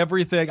seem like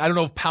everything, I don't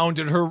know if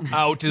pounded her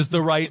out is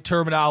the right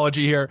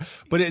terminology here,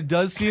 but it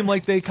does seem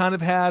like they kind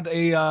of had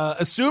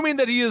assuming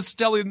that he is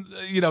telling,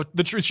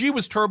 the truth, she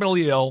was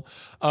terminally ill.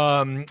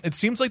 It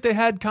seems like they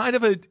had kind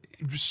of a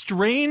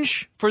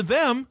strange, for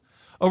them,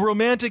 a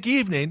romantic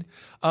evening.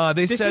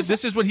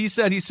 This is what he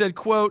said. He said,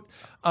 quote,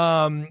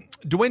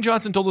 Dwayne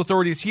Johnson told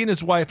authorities he and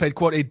his wife had,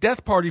 quote, a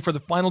death party for the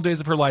final days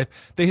of her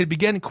life. They had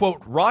begun,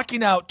 quote,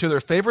 rocking out to their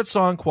favorite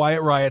song,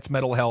 Quiet Riot's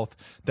Mental Health.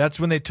 That's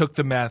when they took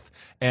the meth.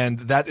 And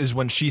that is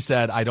when she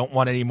said, I don't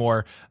want any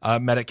more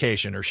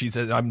medication. Or she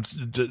said,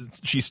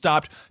 she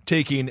stopped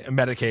taking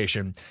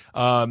medication.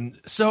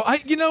 So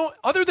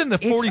other than the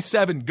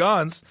 47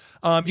 guns,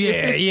 all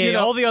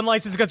the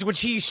unlicensed guns, which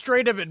he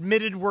straight up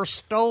admitted were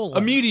stolen.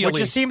 Immediately.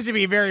 Which just seems to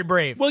be very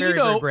brave. Well,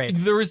 very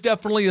brave. There is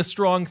definitely a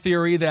strong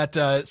theory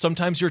that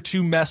sometimes you're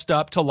too messed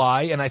up to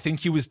lie, and I think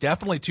he was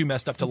definitely too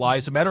messed up to lie.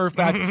 As a matter of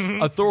fact,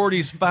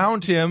 authorities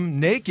found him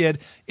naked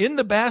in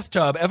the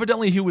bathtub.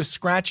 Evidently, he was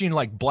scratching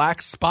like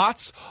black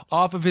spots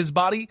off of his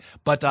body,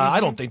 but I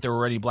don't think there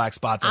were any black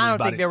spots on his body. I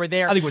don't think they were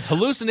there. I think it was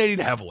hallucinating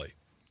heavily.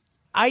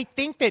 I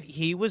think that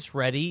he was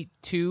ready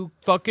to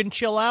fucking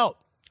chill out.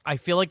 I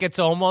feel like it's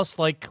almost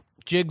like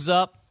jigs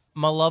up.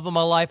 My love of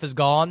my life is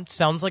gone.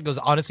 Sounds like it was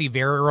honestly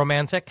very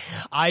romantic.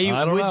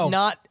 I would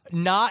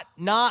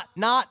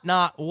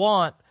not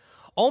want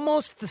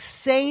almost the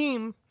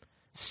same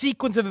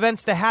sequence of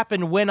events to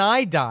happen when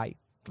I die.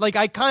 Like,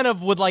 I kind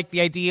of would like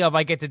the idea of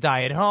I get to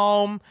die at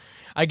home.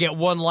 I get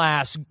one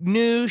last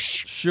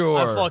noosh.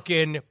 Sure.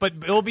 But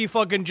it'll be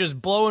fucking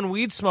just blowing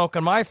weed smoke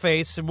on my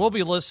face, and we'll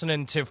be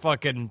listening to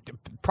fucking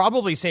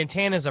probably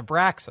Santana's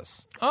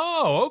Abraxas.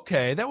 Oh,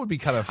 okay. That would be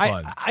kind of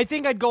fun. I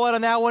think I'd go out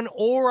on that one,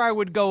 or I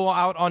would go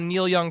out on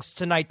Neil Young's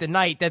Tonight the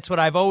Night. That's what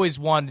I've always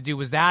wanted to do,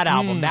 was that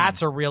album.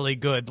 That's a really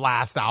good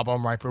last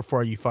album right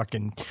before you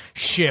fucking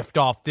shift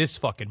off this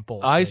fucking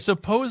bullshit. I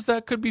suppose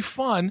that could be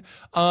fun.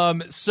 We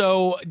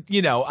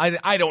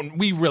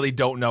really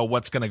don't know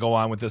what's going to go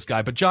on with this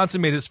guy, but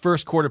Johnson made his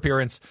first court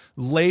appearance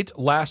late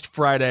last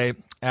Friday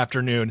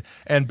afternoon,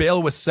 and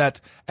bail was set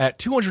at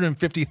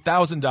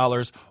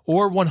 $250,000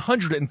 or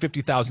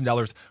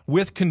 $150,000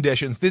 with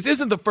conditions. This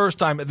isn't the first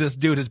time this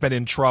dude has been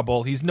in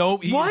trouble. He is no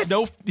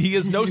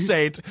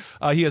saint.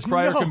 He has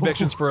prior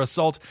convictions for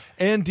assault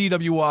and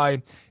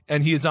DWI,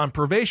 and he is on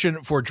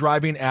probation for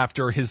driving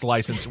after his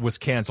license was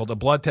canceled. A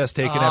blood test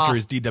taken after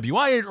his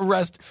DWI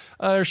arrest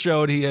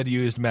showed he had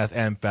used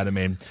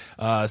methamphetamine.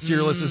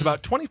 Sirius is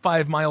about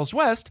 25 miles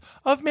west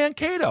of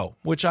Mankato,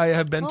 which I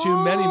have been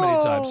to many,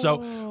 many times.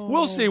 So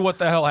we'll see what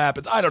the hell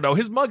happens. I don't know.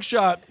 His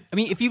mugshot. I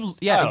mean, if you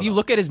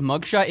look at his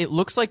mugshot, it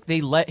looks like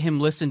they let him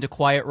listen to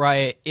Quiet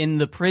Riot in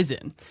the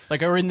prison,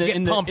 like, or in the He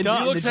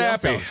looks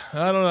happy.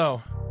 I don't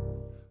know.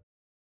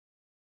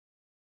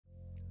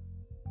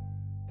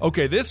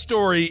 Okay, this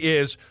story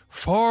is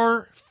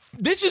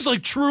this is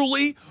like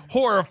truly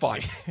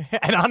horrifying.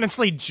 And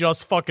honestly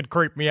just fucking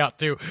creeped me out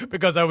too,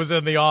 because I was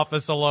in the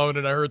office alone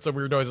and I heard some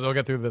weird noises. I'll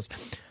get through this.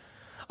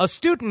 A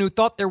student who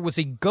thought there was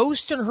a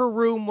ghost in her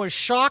room was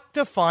shocked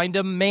to find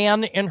a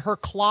man in her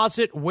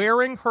closet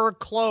wearing her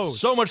clothes.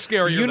 So much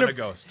scarier than a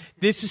ghost.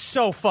 This is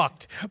so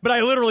fucked. But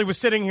I literally was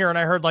sitting here and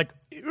I heard like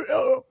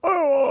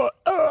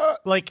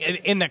like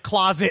in the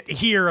closet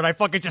here, and I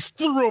fucking just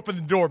threw open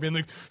the door, being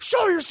like,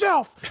 show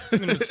yourself.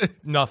 And it was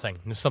nothing.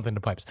 It was something in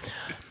the pipes.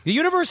 The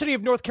University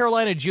of North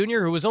Carolina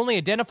junior, who was only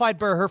identified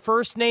by her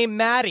first name,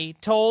 Maddie,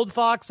 told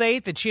Fox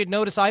 8 that she had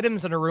noticed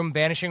items in her room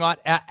vanishing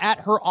at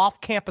her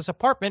off-campus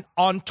apartment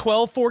on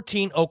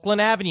 1214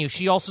 Oakland Avenue.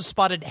 She also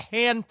spotted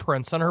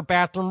handprints on her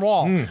bathroom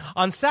wall.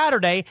 On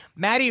Saturday,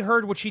 Maddie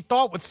heard what she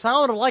thought would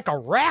sound like a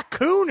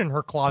raccoon in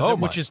her closet,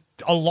 which is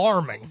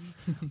alarming.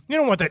 You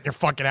don't want that in your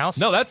fucking house.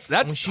 No,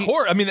 that's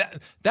horrible. I mean,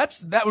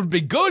 that would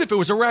be good if it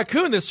was a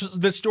raccoon.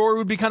 This story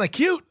would be kind of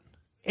cute.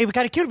 It'd be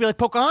kind of cute. It'd be like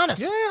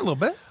Pocahontas. Yeah, a little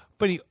bit.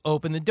 But he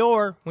opened the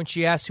door. When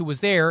she asked who was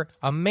there,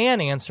 a man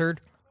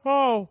answered,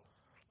 "Oh,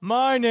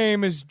 my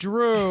name is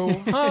Drew."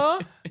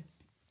 Huh?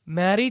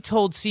 Maddie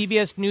told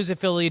CBS News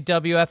affiliate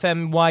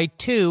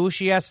WFMY2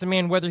 she asked the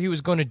man whether he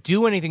was going to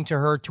do anything to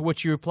her, to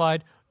which he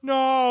replied,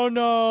 "No,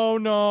 no,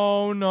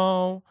 no,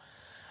 no."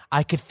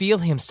 I could feel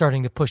him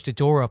starting to push the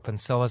door open,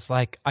 so I was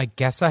like, I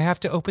guess I have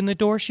to open the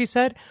door, she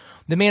said.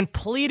 The man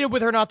pleaded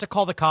with her not to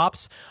call the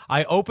cops.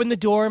 I opened the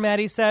door,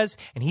 Maddie says,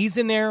 and he's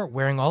in there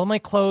wearing all of my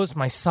clothes,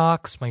 my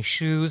socks, my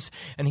shoes,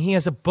 and he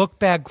has a book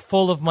bag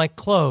full of my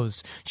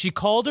clothes. She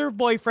called her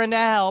boyfriend to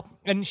help,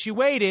 and she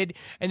waited,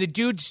 and the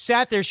dude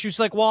sat there. She was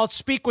like, well, I'll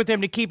speak with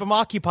him to keep him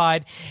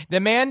occupied. The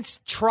man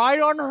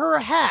tried on her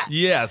hat.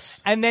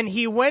 Yes. And then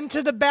he went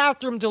to the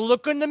bathroom to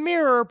look in the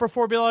mirror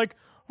before being like,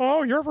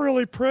 "Oh, you're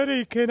really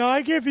pretty. Can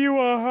I give you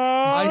a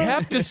hug?" I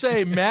have to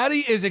say,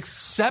 Maddie is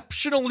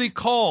exceptionally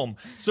calm.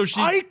 So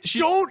I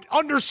don't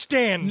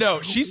understand.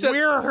 No, she said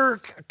where her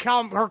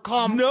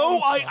calm.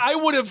 No, I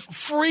would have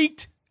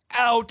freaked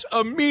out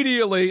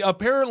immediately.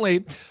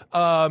 Apparently,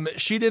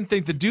 she didn't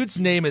think the dude's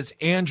name is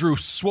Andrew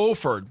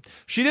Swofford.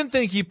 She didn't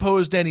think he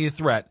posed any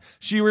threat.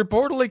 She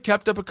reportedly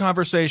kept up a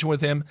conversation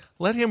with him,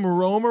 let him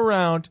roam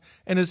around,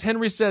 and as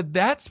Henry said,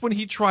 that's when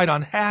he tried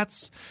on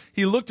hats.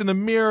 He looked in the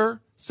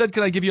mirror, said,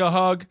 "Can I give you a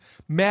hug?"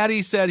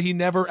 Maddie said he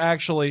never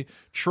actually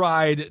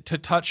tried to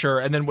touch her.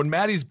 And then when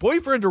Maddie's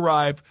boyfriend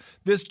arrived,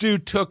 this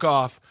dude took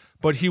off,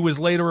 but he was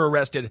later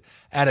arrested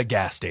at a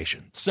gas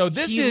station. So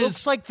he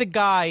looks like the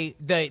guy,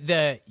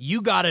 the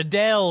you got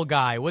Adele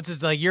guy. What's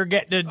his, like, you're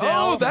getting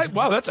Adele?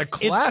 Oh, that's a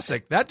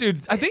classic. That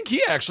dude, I think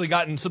he actually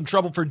got in some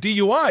trouble for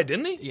DUI,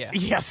 didn't he? Yeah.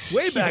 Yes.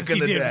 Way back in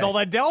the day. With all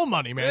that Adele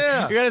money, man.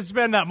 Yeah. You got to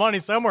spend that money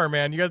somewhere,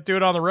 man. You got to do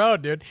it on the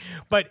road, dude.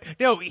 But,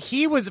 no,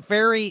 he was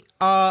very,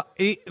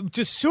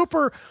 just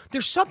super,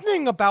 there's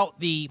something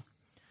about the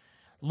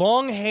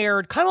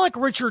long-haired, kind of like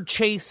Richard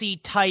Chasey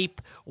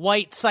type,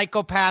 white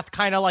psychopath,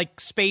 kind of like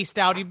spaced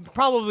out. He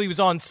probably was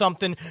on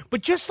something, but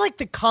just like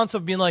the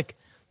concept of being like,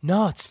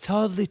 no, it's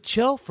totally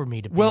chill for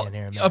me to be in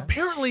here, man.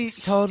 Apparently,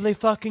 it's totally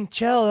fucking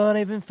chill. I don't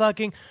even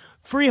fucking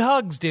free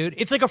hugs, dude.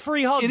 It's like a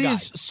free hug. It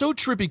is so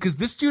trippy because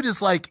this dude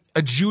is like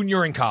a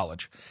junior in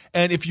college,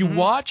 and if you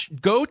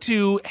go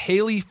to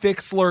Haley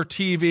Fixler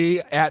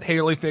TV at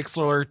Haley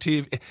Fixler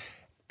TV.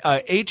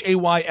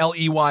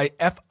 HAYLEYFIXLER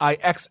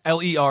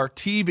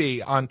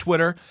TV on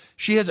Twitter.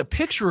 She has a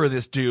picture of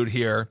this dude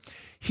here.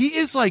 He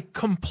is like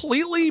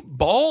completely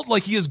bald,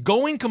 like he is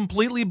going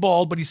completely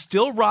bald, but he's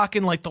still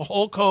rocking like the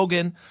Hulk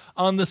Hogan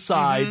on the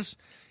sides.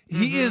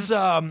 He is,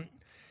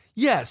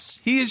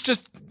 yes, he is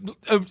just,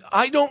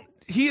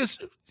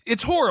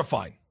 it's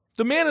horrifying.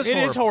 The man is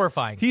horrifying. It is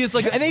horrifying. He is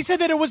like, and they said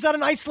that it was not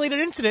an isolated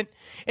incident.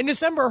 In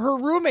December, her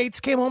roommates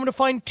came home to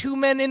find two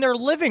men in their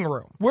living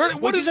room.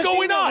 What is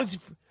going on?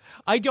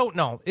 I don't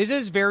know. This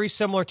is very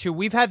similar to,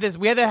 we had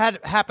that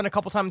happen a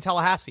couple times in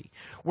Tallahassee,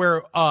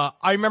 where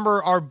I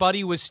remember our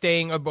buddy was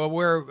staying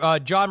where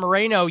John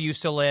Moreno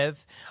used to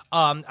live.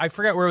 I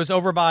forget where it was,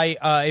 over by,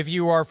 if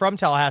you are from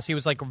Tallahassee, it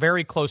was like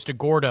very close to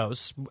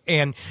Gordo's,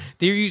 and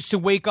they used to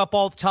wake up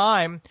all the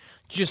time,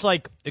 just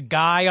like a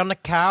guy on the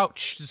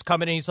couch just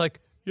coming in. He's like,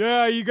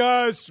 "Yeah, you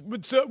guys,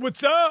 what's up?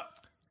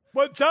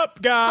 What's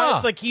up, guys?"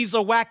 Huh. Like he's a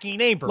wacky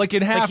neighbor. Like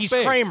in Half Baked.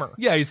 Like he's Kramer.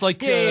 Yeah, he's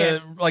like,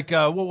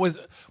 what was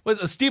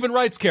a Stephen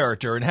Wright's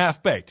character in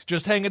Half Baked,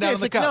 just hanging out on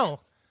the couch.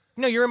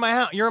 No, you're in my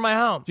house. You're in my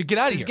home. You get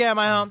out of here. Just get out of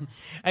my home.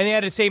 And they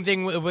had the same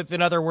thing with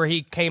another where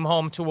he came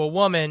home to a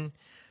woman,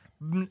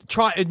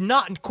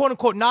 not quote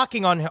unquote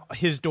knocking on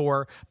his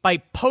door by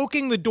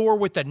poking the door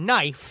with a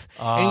knife,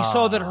 and he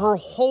saw that her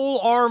whole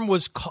arm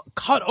was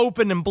cut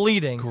open and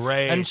bleeding.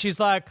 Great. And she's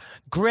like,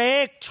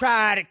 "Greg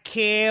tried to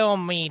kill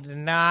me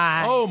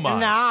tonight. Oh my!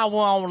 And I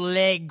won't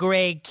let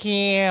Greg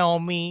kill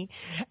me."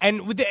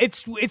 And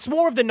it's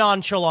more of the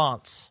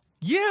nonchalance.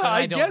 Yeah,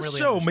 I guess really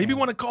so. understand. Maybe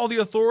want to call the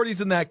authorities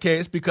in that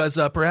case because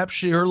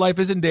perhaps her life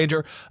is in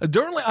danger.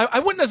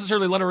 I wouldn't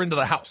necessarily let her into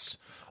the house.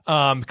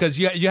 Because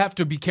you have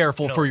to be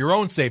careful for your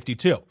own safety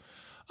too.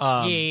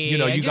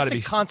 You got to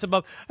be concept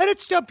of, and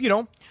it's stuff,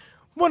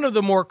 one of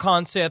the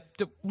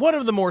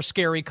more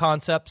scary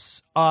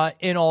concepts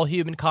in all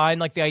humankind,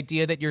 like the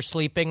idea that you're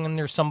sleeping and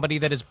there's somebody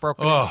that has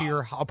broken into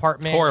your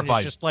apartment and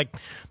is just like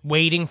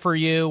waiting for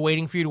you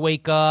to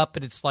wake up,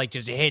 and it's like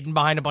just hidden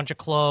behind a bunch of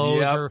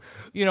clothes,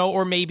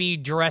 or maybe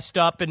dressed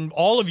up in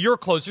all of your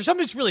clothes. There's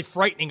something that's really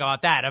frightening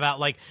about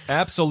like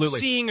absolutely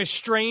seeing a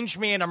strange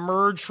man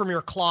emerge from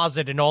your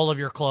closet in all of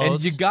your clothes.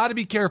 And you got to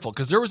be careful,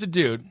 because there was a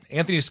dude,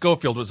 Anthony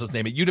Schofield was his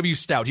name, at UW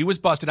Stout. He was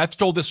busted. I've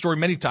told this story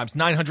many times.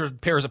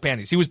 900 pairs of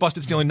panties. He was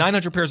busted stealing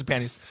 900 pairs of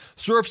panties,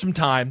 served some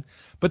time.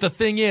 But the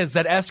thing is,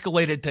 that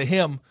escalated to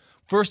him.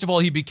 First of all,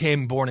 he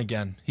became born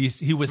again.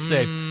 He was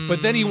saved.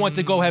 But then he went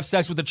to go have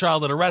sex with the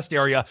child at a rest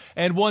area.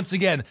 And once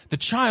again, the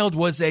child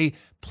was a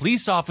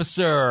police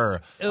officer.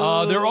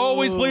 They're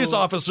always police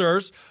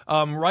officers,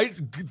 right?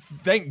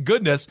 Thank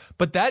goodness.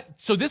 But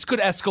so this could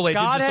escalate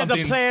God into something. God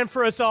has a plan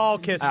for us all,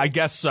 Kiss. I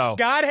guess so.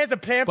 God has a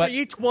plan for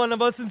each one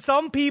of us, and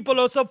some people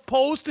are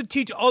supposed to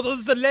teach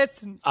others the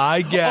lessons.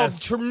 I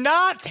guess. Of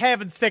not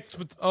having sex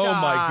with the child. Oh,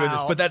 my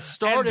goodness. But that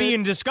started. And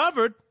being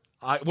discovered.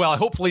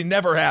 Hopefully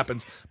never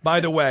happens. By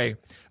the way,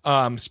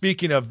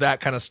 speaking of that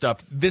kind of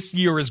stuff, this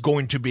year is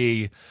going to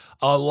be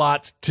a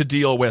lot to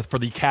deal with for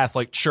the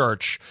Catholic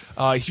Church.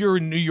 Here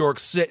in New York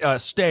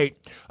State,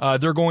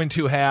 they're going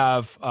to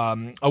have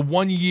a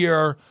 1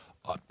 year,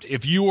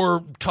 if you were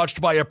touched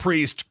by a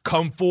priest,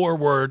 come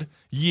forward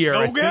year.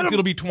 I think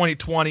it'll be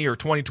 2020 or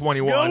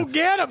 2021. Go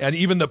get him! And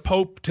even the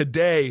Pope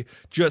today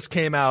just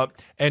came out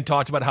and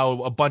talked about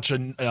how a bunch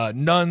of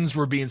nuns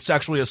were being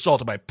sexually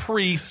assaulted by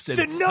priests. And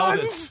the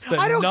nuns?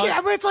 I don't get it.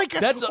 I mean, it's like,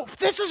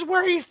 this is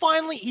where he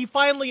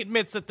finally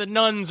admits that the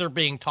nuns are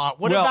being taught.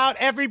 What about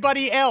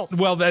everybody else?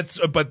 Well,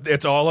 but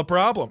it's all a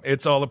problem.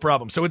 It's all a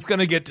problem. So it's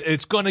gonna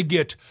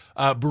get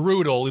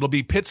brutal. It'll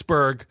be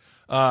Pittsburgh.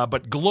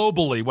 But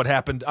globally, what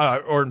happened,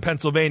 or in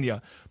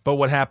Pennsylvania, but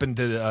what happened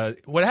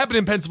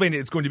in Pennsylvania,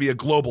 it's going to be a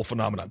global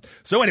phenomenon.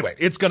 So anyway,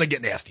 it's going to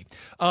get nasty.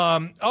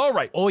 All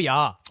right. Oh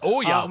yeah.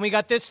 And we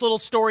got this little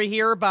story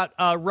here about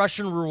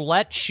Russian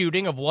roulette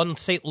shooting of one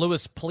St.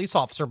 Louis police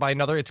officer by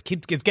another. It's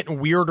getting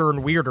weirder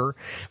and weirder.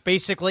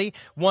 Basically,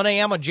 1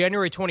 a.m. on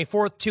January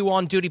 24th, 2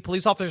 on-duty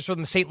police officers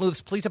from the St.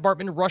 Louis Police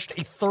Department rushed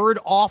a third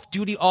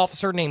off-duty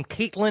officer named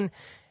Caitlin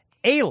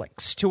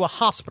Alex to a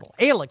hospital.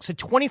 Alex, a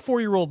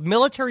 24-year-old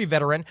military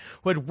veteran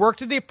who had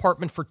worked at the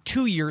apartment for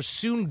 2 years,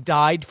 soon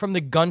died from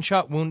the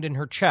gunshot wound in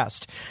her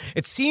chest.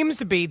 It seems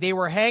to be they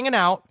were hanging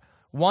out.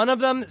 One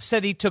of them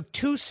said he took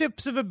 2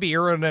 sips of a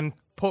beer and then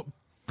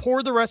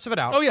poured the rest of it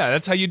out. Oh, yeah,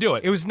 that's how you do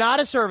it. It was not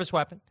a service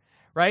weapon,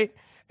 right?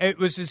 It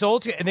was his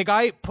old, and the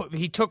guy,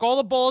 he took all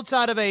the bullets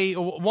out of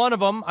one of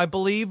them, I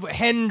believe,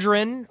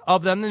 Hendren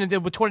of them,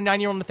 with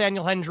 29-year-old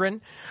Nathaniel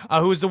Hendren,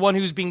 who is the one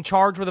who's being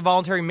charged with a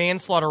voluntary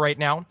manslaughter right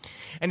now.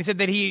 And he said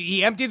that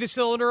he emptied the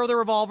cylinder of the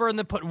revolver and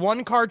then put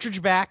one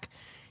cartridge back.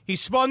 He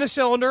spun the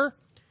cylinder,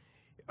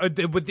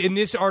 in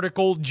this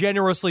article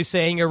generously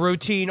saying a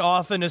routine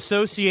often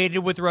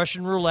associated with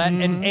Russian roulette,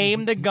 and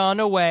aimed the gun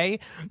away.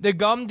 The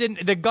gun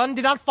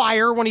did not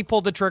fire when he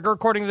pulled the trigger,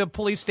 according to the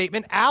police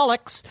statement.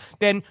 Alex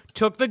then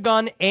took the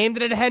gun, aimed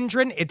it at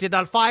Hendren. It did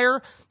not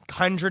fire.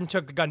 Hendren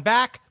took the gun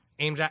back,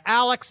 aimed at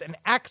Alex, and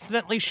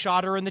accidentally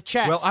shot her in the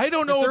chest. Well, I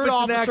don't know if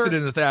it's an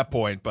accident at that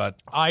point,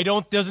 but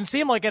doesn't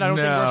seem like it. I don't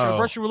think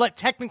Russian roulette,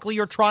 technically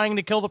you're trying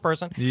to kill the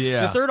person.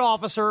 Yeah. The third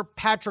officer,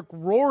 Patrick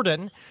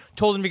Rorden,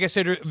 told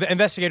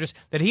investigators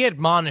that he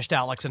admonished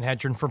Alex and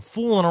Hendren for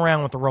fooling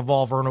around with the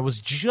revolver and was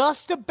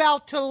just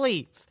about to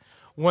leave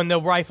when the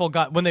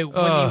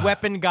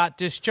weapon got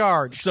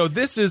discharged. So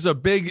this is a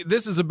big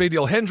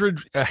deal.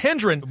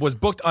 Hendren was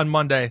booked on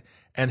Monday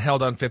and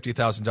held on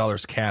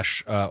 $50,000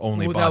 cash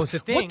only bond. That was the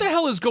thing. What the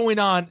hell is going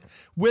on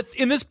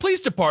in this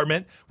police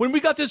department when we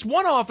got this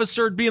one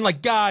officer being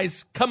like,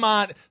 guys, come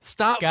on,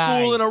 stop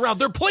fooling around.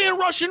 They're playing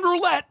Russian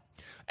roulette.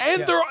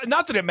 And they're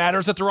not that it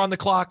matters that they're on the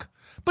clock,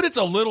 but it's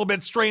a little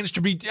bit strange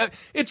to be,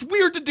 it's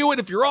weird to do it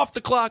if you're off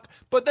the clock,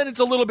 but then it's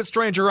a little bit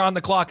stranger on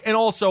the clock. And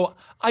also,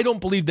 I don't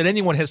believe that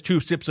anyone has 2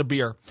 sips of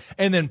beer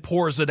and then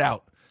pours it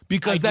out.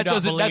 Because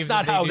that's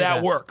not how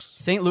that works.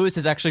 St. Louis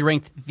is actually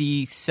ranked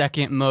the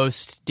second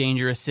most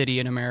dangerous city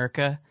in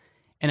America,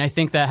 and I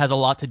think that has a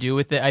lot to do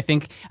with it. I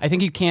think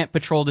you can't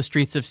patrol the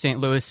streets of St.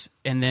 Louis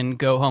and then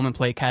go home and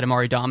play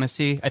Katamari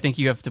Damacy. I think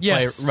you have to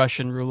play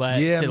Russian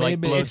roulette to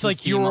blow it's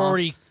like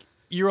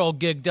you're all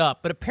gigged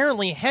up. But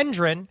apparently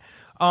Hendren,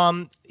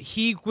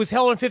 he was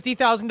held on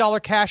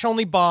 $50,000 cash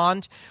only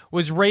bond,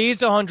 was raised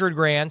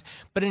 $100,000,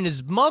 but in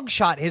his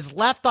mugshot, his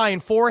left eye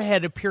and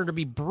forehead appear to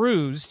be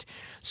bruised.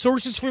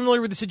 Sources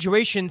familiar with the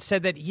situation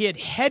said that he had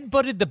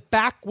headbutted the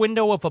back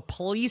window of a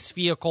police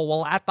vehicle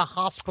while at the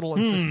hospital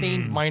and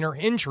sustained minor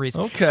injuries.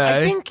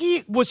 Okay. I think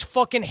he was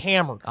fucking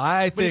hammered.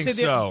 I think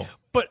so.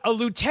 But a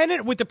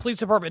lieutenant with the police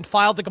department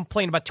filed the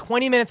complaint about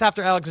 20 minutes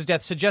after Alex's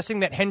death, suggesting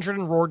that Hendren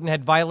and Rorden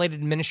had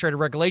violated administrative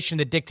regulation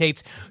that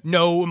dictates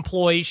no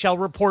employee shall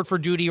report for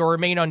duty or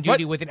remain on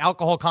duty with an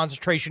alcohol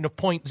concentration of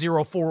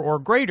 0.04 or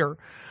greater.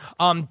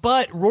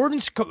 But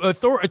Rorden's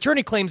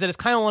attorney claims that his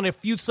client only a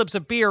few slips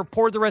of beer,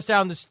 poured the rest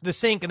down the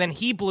sink, and then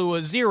he blew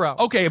a zero.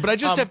 Okay, but I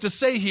just have to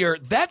say here,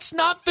 that's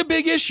not the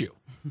big issue.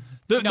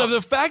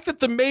 The fact that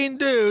the main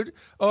dude,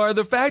 or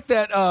the fact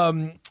that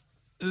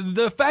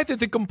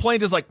the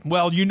complaint is like,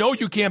 well,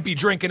 you can't be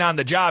drinking on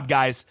the job,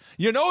 guys.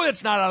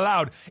 It's not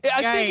allowed.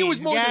 I think it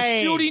was more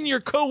the shooting your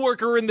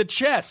coworker in the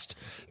chest.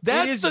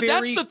 That's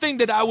the thing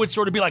that I would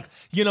sort of be like,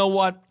 you know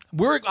what?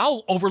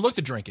 I'll overlook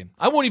the drinking.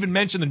 I won't even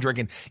mention the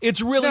drinking.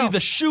 It's really the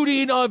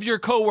shooting of your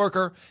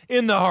coworker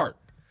in the heart.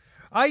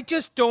 I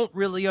just don't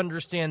really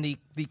understand the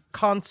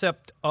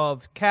concept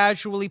of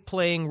casually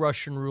playing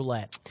Russian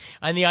roulette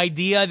and the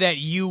idea that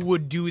you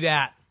would do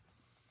that.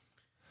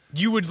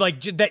 You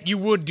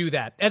would do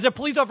that as a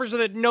police officer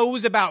that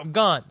knows about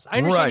guns. I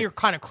understand you're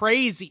kind of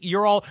crazy. Maybe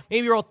you're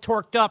all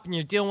torqued up and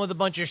you're dealing with a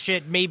bunch of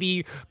shit.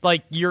 Maybe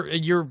like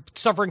you're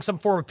suffering some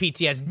form of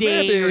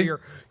PTSD or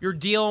you're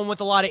dealing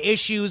with a lot of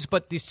issues.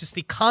 But it's just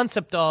the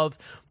concept of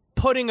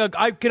putting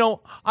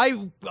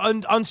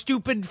on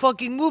stupid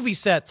fucking movie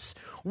sets,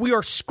 we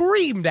are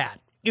screamed at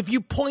if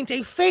you point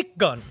a fake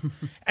gun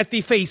at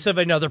the face of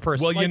another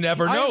person. Well, you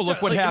never know.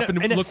 Look what happened.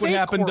 Look what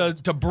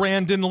happened to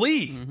Brandon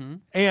Lee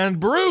and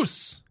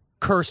Bruce.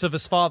 Curse of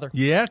his father.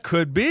 Yeah,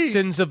 could be.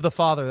 Sins of the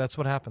father. That's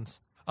what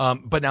happens.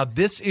 But now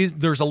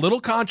there's a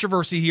little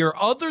controversy here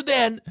other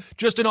than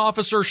just an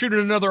officer shooting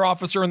another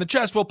officer in the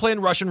chest while playing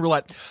Russian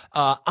roulette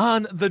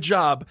on the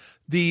job.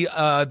 The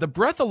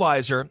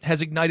breathalyzer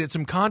has ignited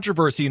some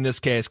controversy in this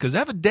case because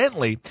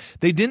evidently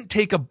they didn't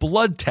take a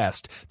blood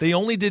test. They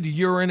only did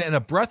urine and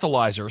a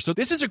breathalyzer. So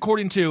this is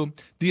according to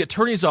the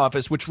attorney's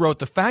office, which wrote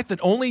the fact that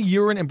only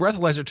urine and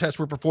breathalyzer tests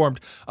were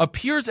performed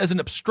appears as an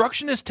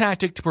obstructionist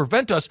tactic to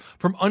prevent us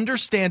from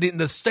understanding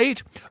the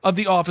state of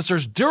the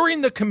officers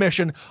during the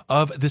commission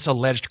of this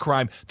alleged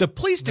crime. The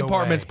police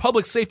department's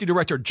public safety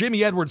director,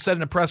 Jimmy Edwards, said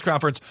in a press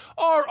conference,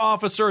 our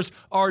officers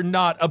are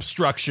not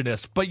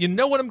obstructionists. But you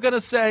know what I'm going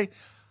to say?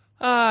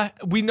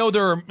 We know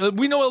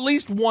at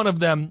least one of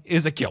them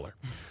is a killer.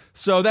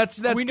 So that's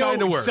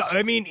kind of worse. So,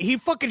 I mean, he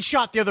fucking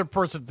shot the other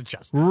person in the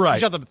chest. Right. He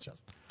shot them in the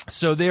chest.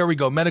 So there we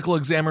go. Medical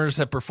examiners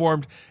have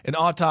performed an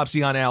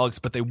autopsy on Alex,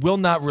 but they will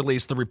not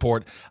release the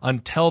report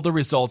until the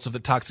results of the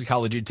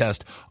toxicology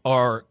test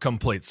are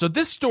complete. So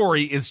this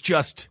story is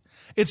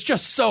it's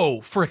just so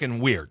freaking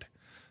weird.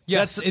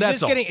 Yes,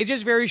 it's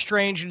just very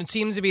strange, and it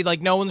seems to be like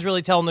no one's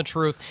really telling the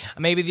truth.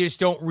 Maybe they just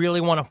don't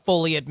really want to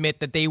fully admit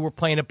that they were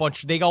playing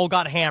they all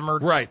got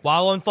hammered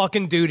while on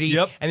fucking duty,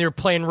 and they were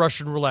playing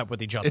Russian roulette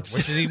with each other,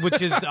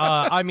 which is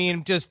I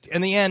mean, just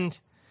in the end,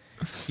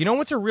 you know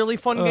what's a really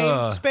fun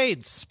game?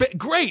 Spades.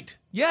 Great.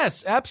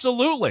 Yes,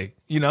 absolutely.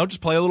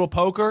 Just play a little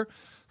poker.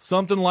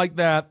 Something like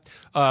that.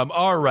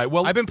 All right.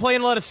 Well, I've been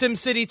playing a lot of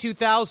SimCity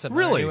 2000.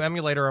 Really? A new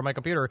emulator on my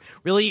computer.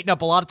 Really eating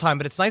up a lot of time,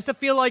 but it's nice to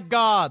feel like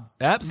God.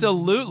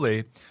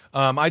 Absolutely.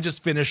 I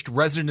just finished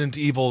Resident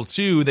Evil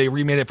 2. They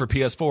remade it for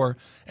PS4,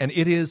 and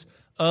it is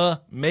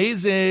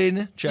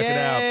amazing. Check it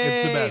out.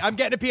 It's the best. I'm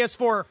getting a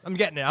PS4. I'm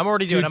getting it. I'm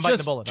already doing it. I'm biting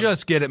the bullet.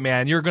 Just get it,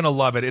 man. You're going to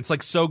love it. It's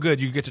like so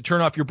good. You get to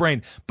turn off your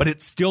brain, but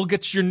it still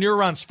gets your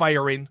neurons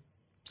firing.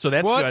 So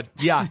that's good.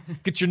 Yeah.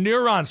 Get your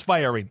neurons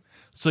firing.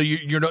 So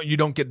you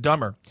don't get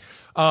dumber.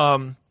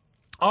 All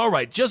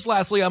right. Just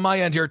lastly on my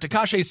end here,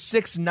 Tekashi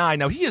 6ix9ine.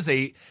 Now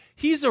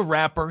he's a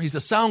rapper. He's a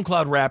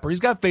SoundCloud rapper. He's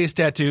got face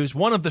tattoos.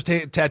 One of the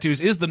tattoos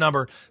is the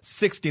number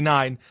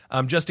 69.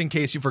 Just in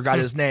case you forgot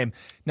his name.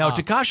 Now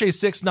Tekashi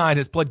 6ix9ine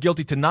has pled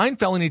guilty to 9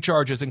 felony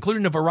charges,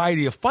 including a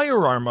variety of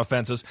firearm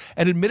offenses,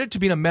 and admitted to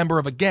being a member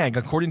of a gang,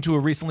 according to a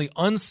recently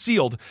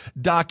unsealed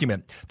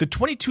document. The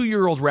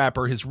 22-year-old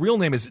rapper, his real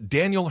name is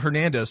Daniel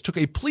Hernandez, took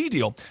a plea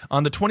deal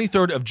on the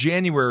 23rd of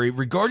January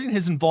regarding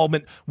his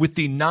involvement with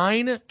the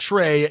 9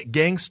 Trey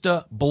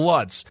Gangsta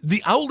Bloods.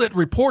 The outlet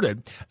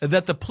reported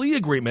that the plea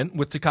agreement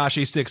with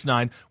Tekashi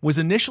 6ix9ine was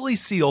initially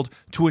sealed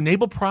to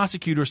enable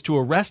prosecutors to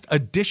arrest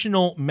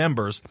additional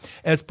members.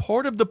 As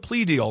part of the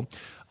plea deal,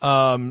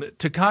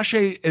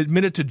 Tekashi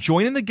admitted to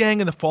joining the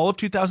gang in the fall of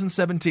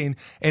 2017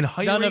 and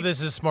hiring... None of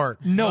this is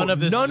smart. None of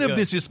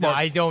this is smart. No,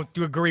 I don't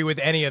agree with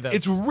any of this.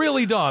 It's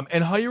really dumb.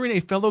 And hiring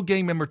a fellow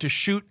gang member to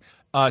shoot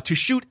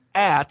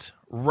at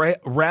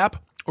rap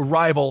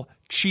rival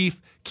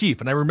Chief Keef,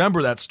 and I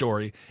remember that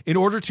story, in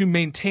order to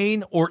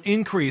maintain or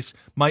increase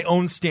my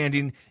own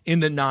standing in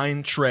the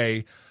 9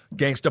 Trey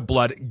Gangsta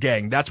Blood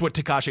gang. That's what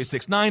Tekashi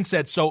 6ix9ine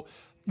said. So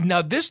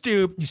now this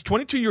dude, he's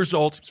 22 years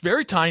old. He's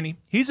very tiny.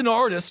 He's an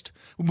artist.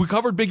 We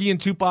covered Biggie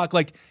and Tupac.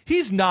 Like,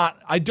 he's not,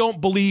 I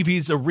don't believe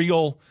he's a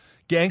real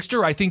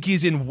gangster. I think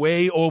he's in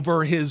way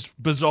over his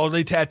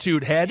bizarrely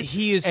tattooed head.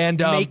 He is and,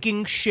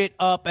 making shit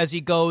up as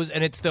he goes,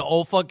 and it's the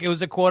old fuck. It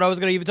was a quote I was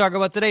going to even talk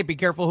about today. Be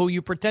careful who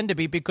you pretend to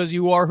be, because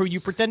you are who you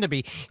pretend to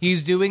be.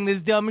 He's doing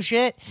this dumb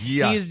shit.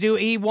 Yeah.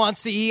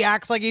 He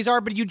acts like he's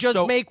art, but you just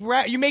make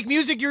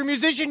music. You're a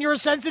musician. You're a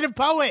sensitive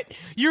poet.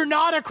 You're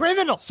not a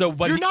criminal.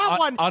 You're not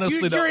one.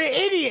 Honestly, you're an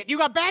idiot. You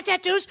got bad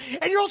tattoos,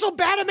 and you're also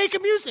bad at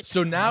making music.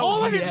 So now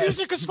all of his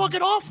music is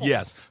fucking awful.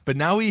 Yes, but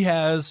now he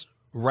has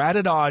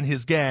ratted on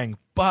his gang.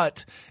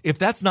 But if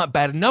that's not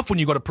bad enough when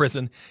you go to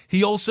prison,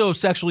 he also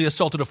sexually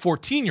assaulted a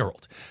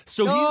 14-year-old.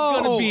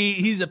 So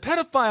he's a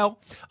pedophile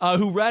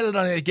who ratted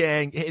on a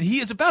gang, and he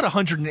is about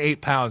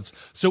 108 pounds.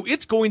 So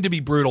it's going to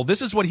be brutal.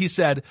 This is what he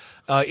said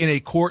in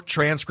a court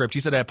transcript. He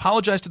said, "I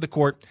apologize to the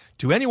court,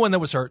 to anyone that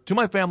was hurt, to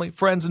my family,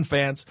 friends, and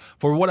fans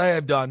for what I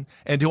have done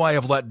and who I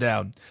have let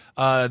down."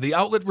 The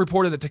outlet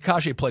reported that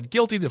Tekashi pled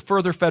guilty to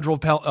further federal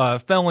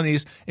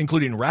felonies,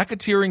 including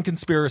racketeering,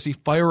 conspiracy,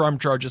 firearm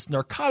charges,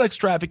 narcotics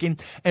trafficking,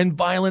 and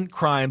violent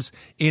crimes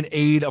in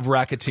aid of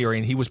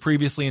racketeering. He was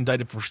previously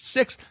indicted for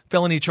 6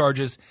 felony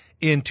charges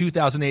in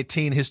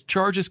 2018. His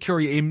charges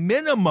carry a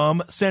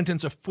minimum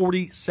sentence of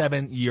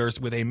 47 years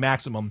with a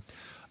maximum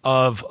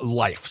of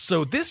life.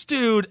 So this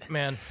dude,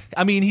 man,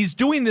 I mean, he's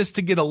doing this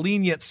to get a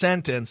lenient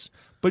sentence.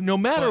 But no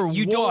matter what,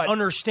 you don't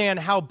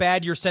understand how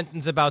bad your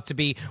sentence is about to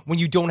be when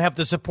you don't have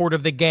the support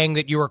of the gang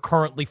that you are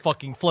currently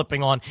fucking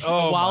flipping on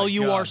while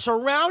you are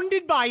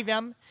surrounded by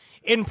them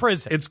in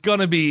prison. It's going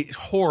to be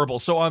horrible.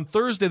 So on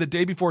Thursday, the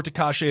day before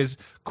Tekashi's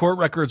court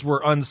records were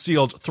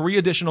unsealed, 3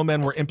 additional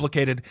men were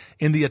implicated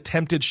in the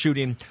attempted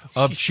shooting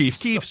of Chief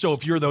Keef. So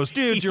if you're those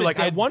dudes, you're like,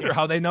 I wonder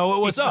how they know it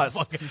was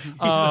us.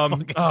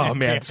 Oh,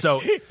 man. So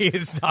he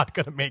is not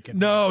going to make it.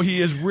 No,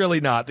 he is really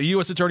not. The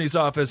U.S. Attorney's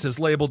Office has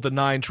labeled the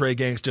 9 Trey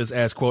gangsters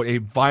as, quote, a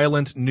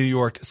violent New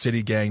York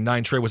City gang.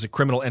 9 Trey was a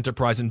criminal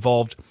enterprise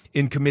involved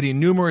in committing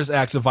numerous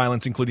acts of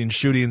violence, including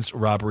shootings,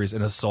 robberies,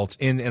 and assaults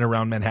in and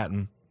around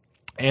Manhattan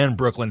and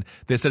Brooklyn.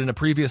 They said in a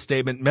previous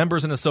statement,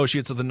 members and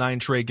associates of the 9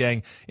 Trey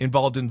gang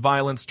involved in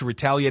violence to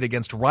retaliate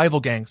against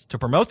rival gangs, to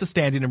promote the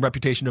standing and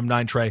reputation of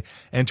 9 Trey,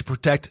 and to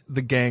protect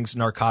the gang's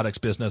narcotics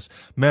business.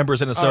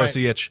 Members and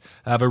associates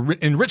have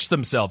enriched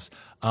themselves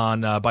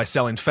on by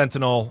selling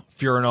fentanyl,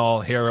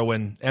 Furanol,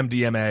 heroin,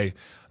 MDMA.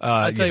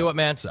 I'll tell you what,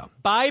 man.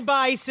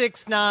 Bye-bye,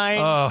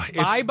 6ix9ine.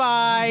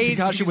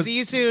 Bye-bye. See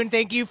you soon.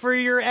 Thank you for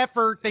your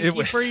effort. Thank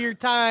you for your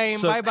time.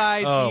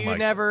 Bye-bye. See you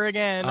never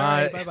again. All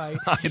right,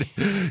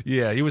 bye-bye.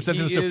 Yeah, he was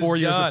sentenced to 4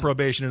 years of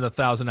probation and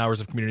 1,000 hours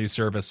of community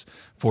service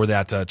for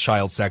that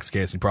child sex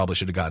case. He probably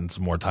should have gotten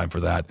some more time for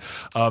that.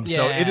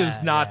 So it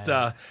is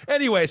not...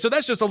 anyway, so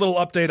that's just a little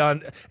update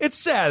on... It's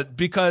sad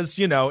because,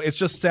 it's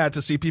just sad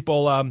to see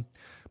people...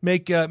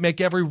 Make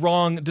every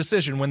wrong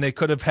decision when they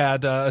could have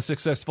had a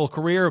successful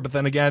career, but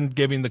then again,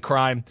 giving the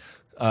crime,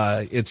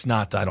 it's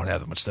not. I don't have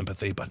that much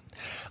sympathy, but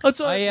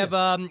let's. I have.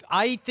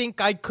 I think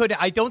I could.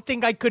 I don't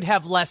think I could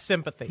have less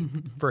sympathy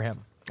for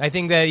him. I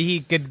think that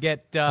he could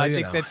get. I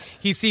think that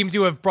he seemed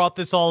to have brought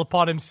this all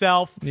upon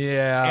himself.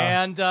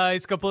 Yeah, and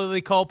he's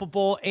completely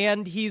culpable.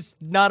 And he's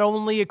not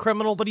only a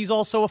criminal, but he's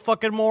also a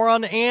fucking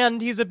moron. And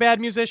he's a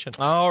bad musician.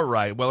 All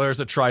right. Well, there's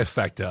a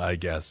trifecta, I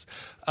guess.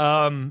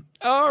 All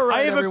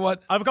right, everyone.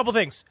 I have a couple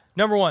things.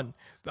 Number one,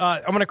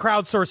 I'm going to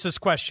crowdsource this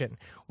question.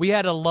 We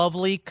had a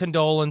lovely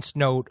condolence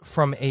note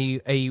from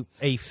a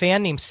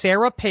fan named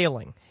Sarah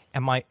Paling,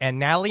 and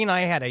Natalie and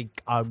I had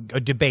a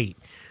debate.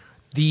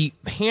 The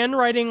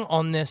handwriting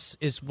on this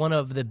is one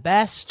of the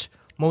best,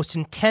 most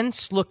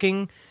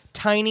intense-looking,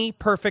 tiny,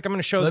 perfect. I'm going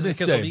to show this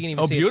because you can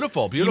even see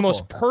beautiful, it. beautiful. The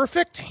most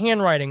perfect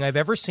handwriting I've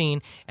ever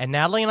seen, and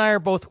Natalie and I are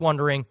both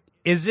wondering,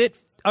 is it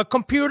a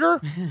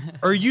computer,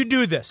 or you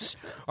do this?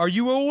 Are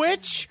you a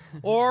witch,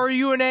 or are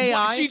you an AI?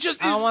 Well,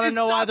 I want to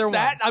know either one.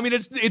 I mean,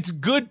 it's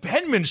good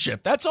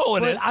penmanship. That's all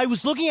it is. I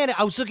was looking at it.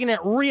 I was looking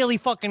at really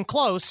fucking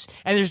close,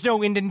 and there's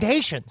no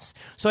indentations.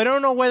 So I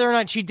don't know whether or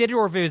not she did it,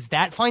 or if it was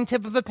that fine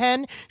tip of a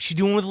pen. She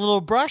doing with a little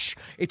brush.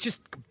 It's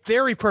just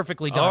very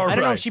perfectly done. I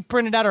don't know if she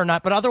printed out or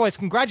not, but otherwise,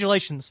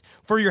 congratulations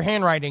for your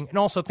handwriting, and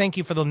also thank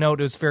you for the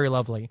note. It was very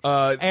lovely.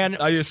 And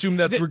I assume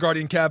that's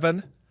regarding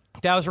Kevin.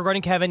 That was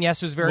regarding Kevin.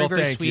 Yes, it was very,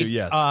 very sweet. You,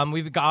 yes.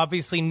 We've got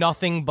obviously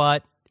nothing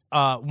but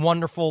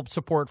wonderful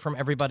support from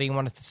everybody. I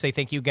wanted to say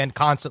thank you again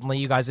constantly.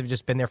 You guys have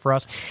just been there for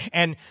us.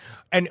 And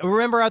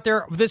remember out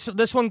there,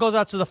 this one goes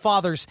out to the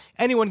fathers.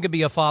 Anyone could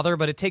be a father,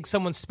 but it takes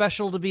someone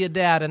special to be a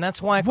dad, and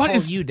that's why I call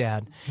you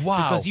Dad.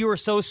 Wow. Because you are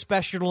so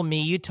special to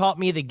me. You taught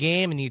me the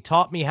game, and you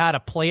taught me how to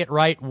play it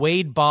right.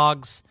 Wade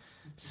Boggs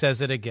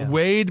says it again.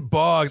 Wade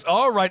Boggs.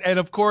 All right. And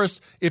of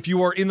course, if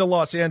you are in the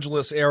Los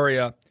Angeles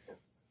area,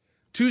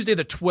 Tuesday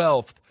the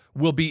 12th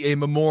will be a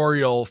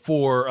memorial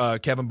for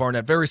Kevin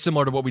Barnett, very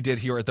similar to what we did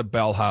here at the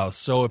Bell House.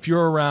 So if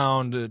you're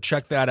around,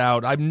 check that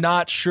out. I'm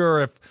not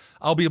sure if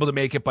I'll be able to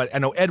make it, but I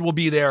know Ed will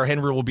be there,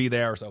 Henry will be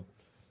there,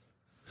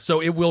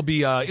 so it will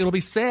be it'll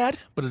be sad,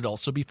 but it'll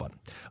also be fun.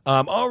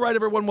 All right,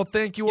 everyone. Well,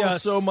 thank you all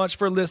so much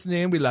for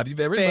listening. We love you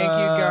very much. Thank you,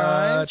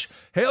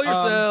 guys. Hail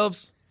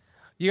yourselves.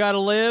 You got to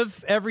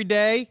live every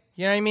day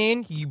You know what I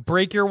mean? You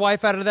break your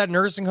wife out of that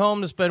nursing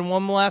home to spend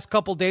one last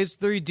couple days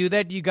with her. You do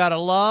that, you got to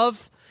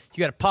love. You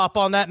got to pop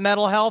on that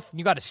mental health.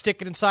 You got to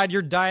stick it inside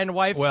your dying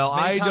wife. Well,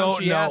 as many I times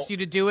don't she know. asks you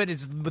to do it.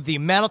 It's the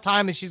amount of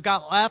time that she's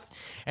got left,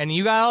 and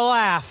you got to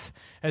laugh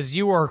as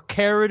you are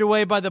carried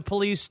away by the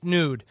police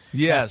nude.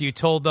 Yes. After you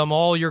told them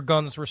all your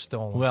guns were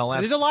stolen. Well,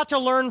 there's a lot to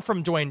learn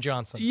from Dwayne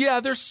Johnson. Yeah,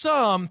 there's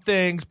some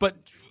things, but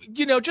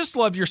just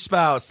love your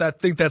spouse. I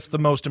think that's the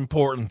most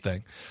important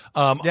thing.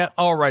 Yeah.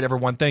 All right,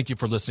 everyone. Thank you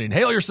for listening.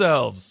 Hail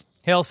yourselves.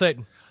 Hail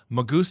Satan.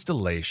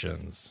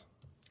 Magustalations.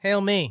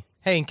 Hail me.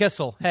 Hey, and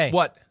Kissel. Hey.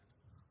 What?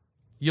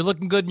 You're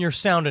looking good and you're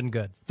sounding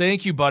good.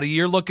 Thank you, buddy.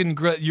 You're looking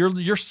good.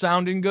 You're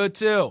sounding good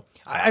too.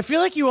 I feel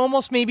like you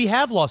almost maybe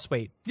have lost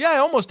weight. Yeah, I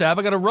almost have.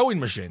 I got a rowing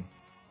machine.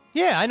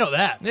 Yeah, I know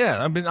that.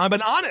 Yeah, I've been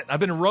on it. I've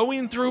been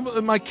rowing through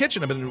my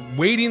kitchen. I've been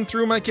wading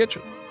through my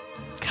kitchen.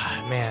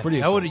 God, man, pretty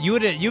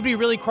you'd be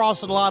really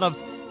crossing a lot of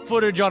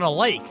footage on a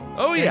lake.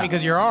 Oh yeah,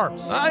 because of your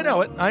arms. I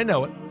know it.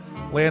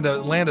 Land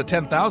of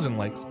 10,000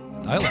 lakes.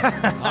 I love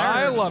it.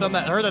 I love it.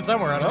 I heard that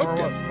somewhere. I don't know where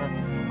it was.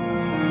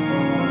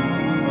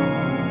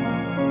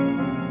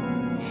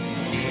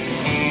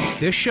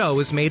 This show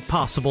is made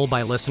possible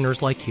by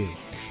listeners like you.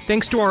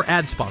 Thanks to our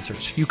ad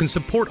sponsors, you can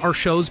support our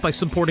shows by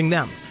supporting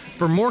them.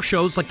 For more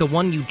shows like the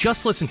one you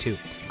just listened to,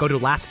 go to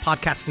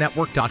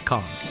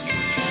lastpodcastnetwork.com.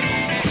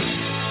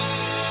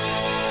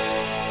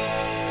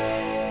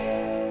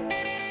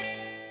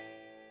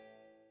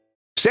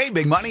 Save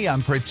big money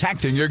on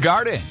protecting your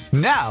garden.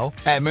 Now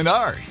at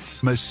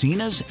Menards.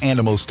 Messina's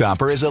Animal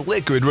Stopper is a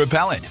liquid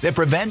repellent that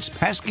prevents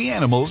pesky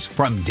animals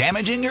from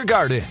damaging your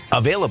garden.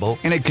 Available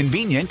in a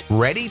convenient,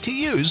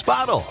 ready-to-use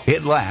bottle.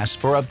 It lasts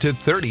for up to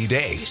 30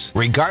 days,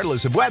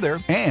 regardless of weather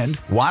and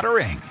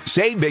watering.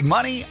 Save big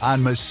money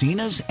on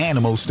Messina's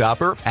Animal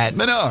Stopper at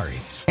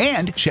Menards.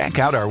 And check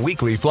out our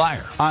weekly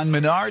flyer on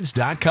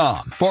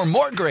Menards.com for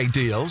more great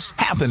deals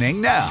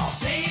happening now.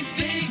 Save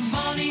big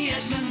money at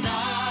Menards.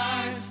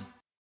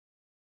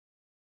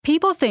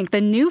 People think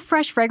the new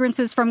fresh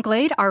fragrances from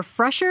Glade are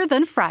fresher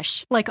than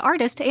fresh, like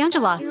artist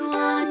Angela. You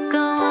wanna go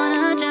on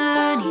a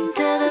journey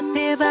to the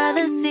pier by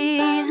the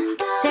sea.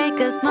 Take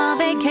a small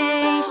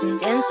vacation,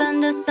 dance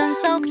under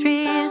sun-soaked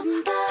trees.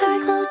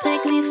 Hurry close,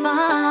 take me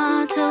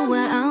far to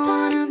where I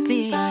wanna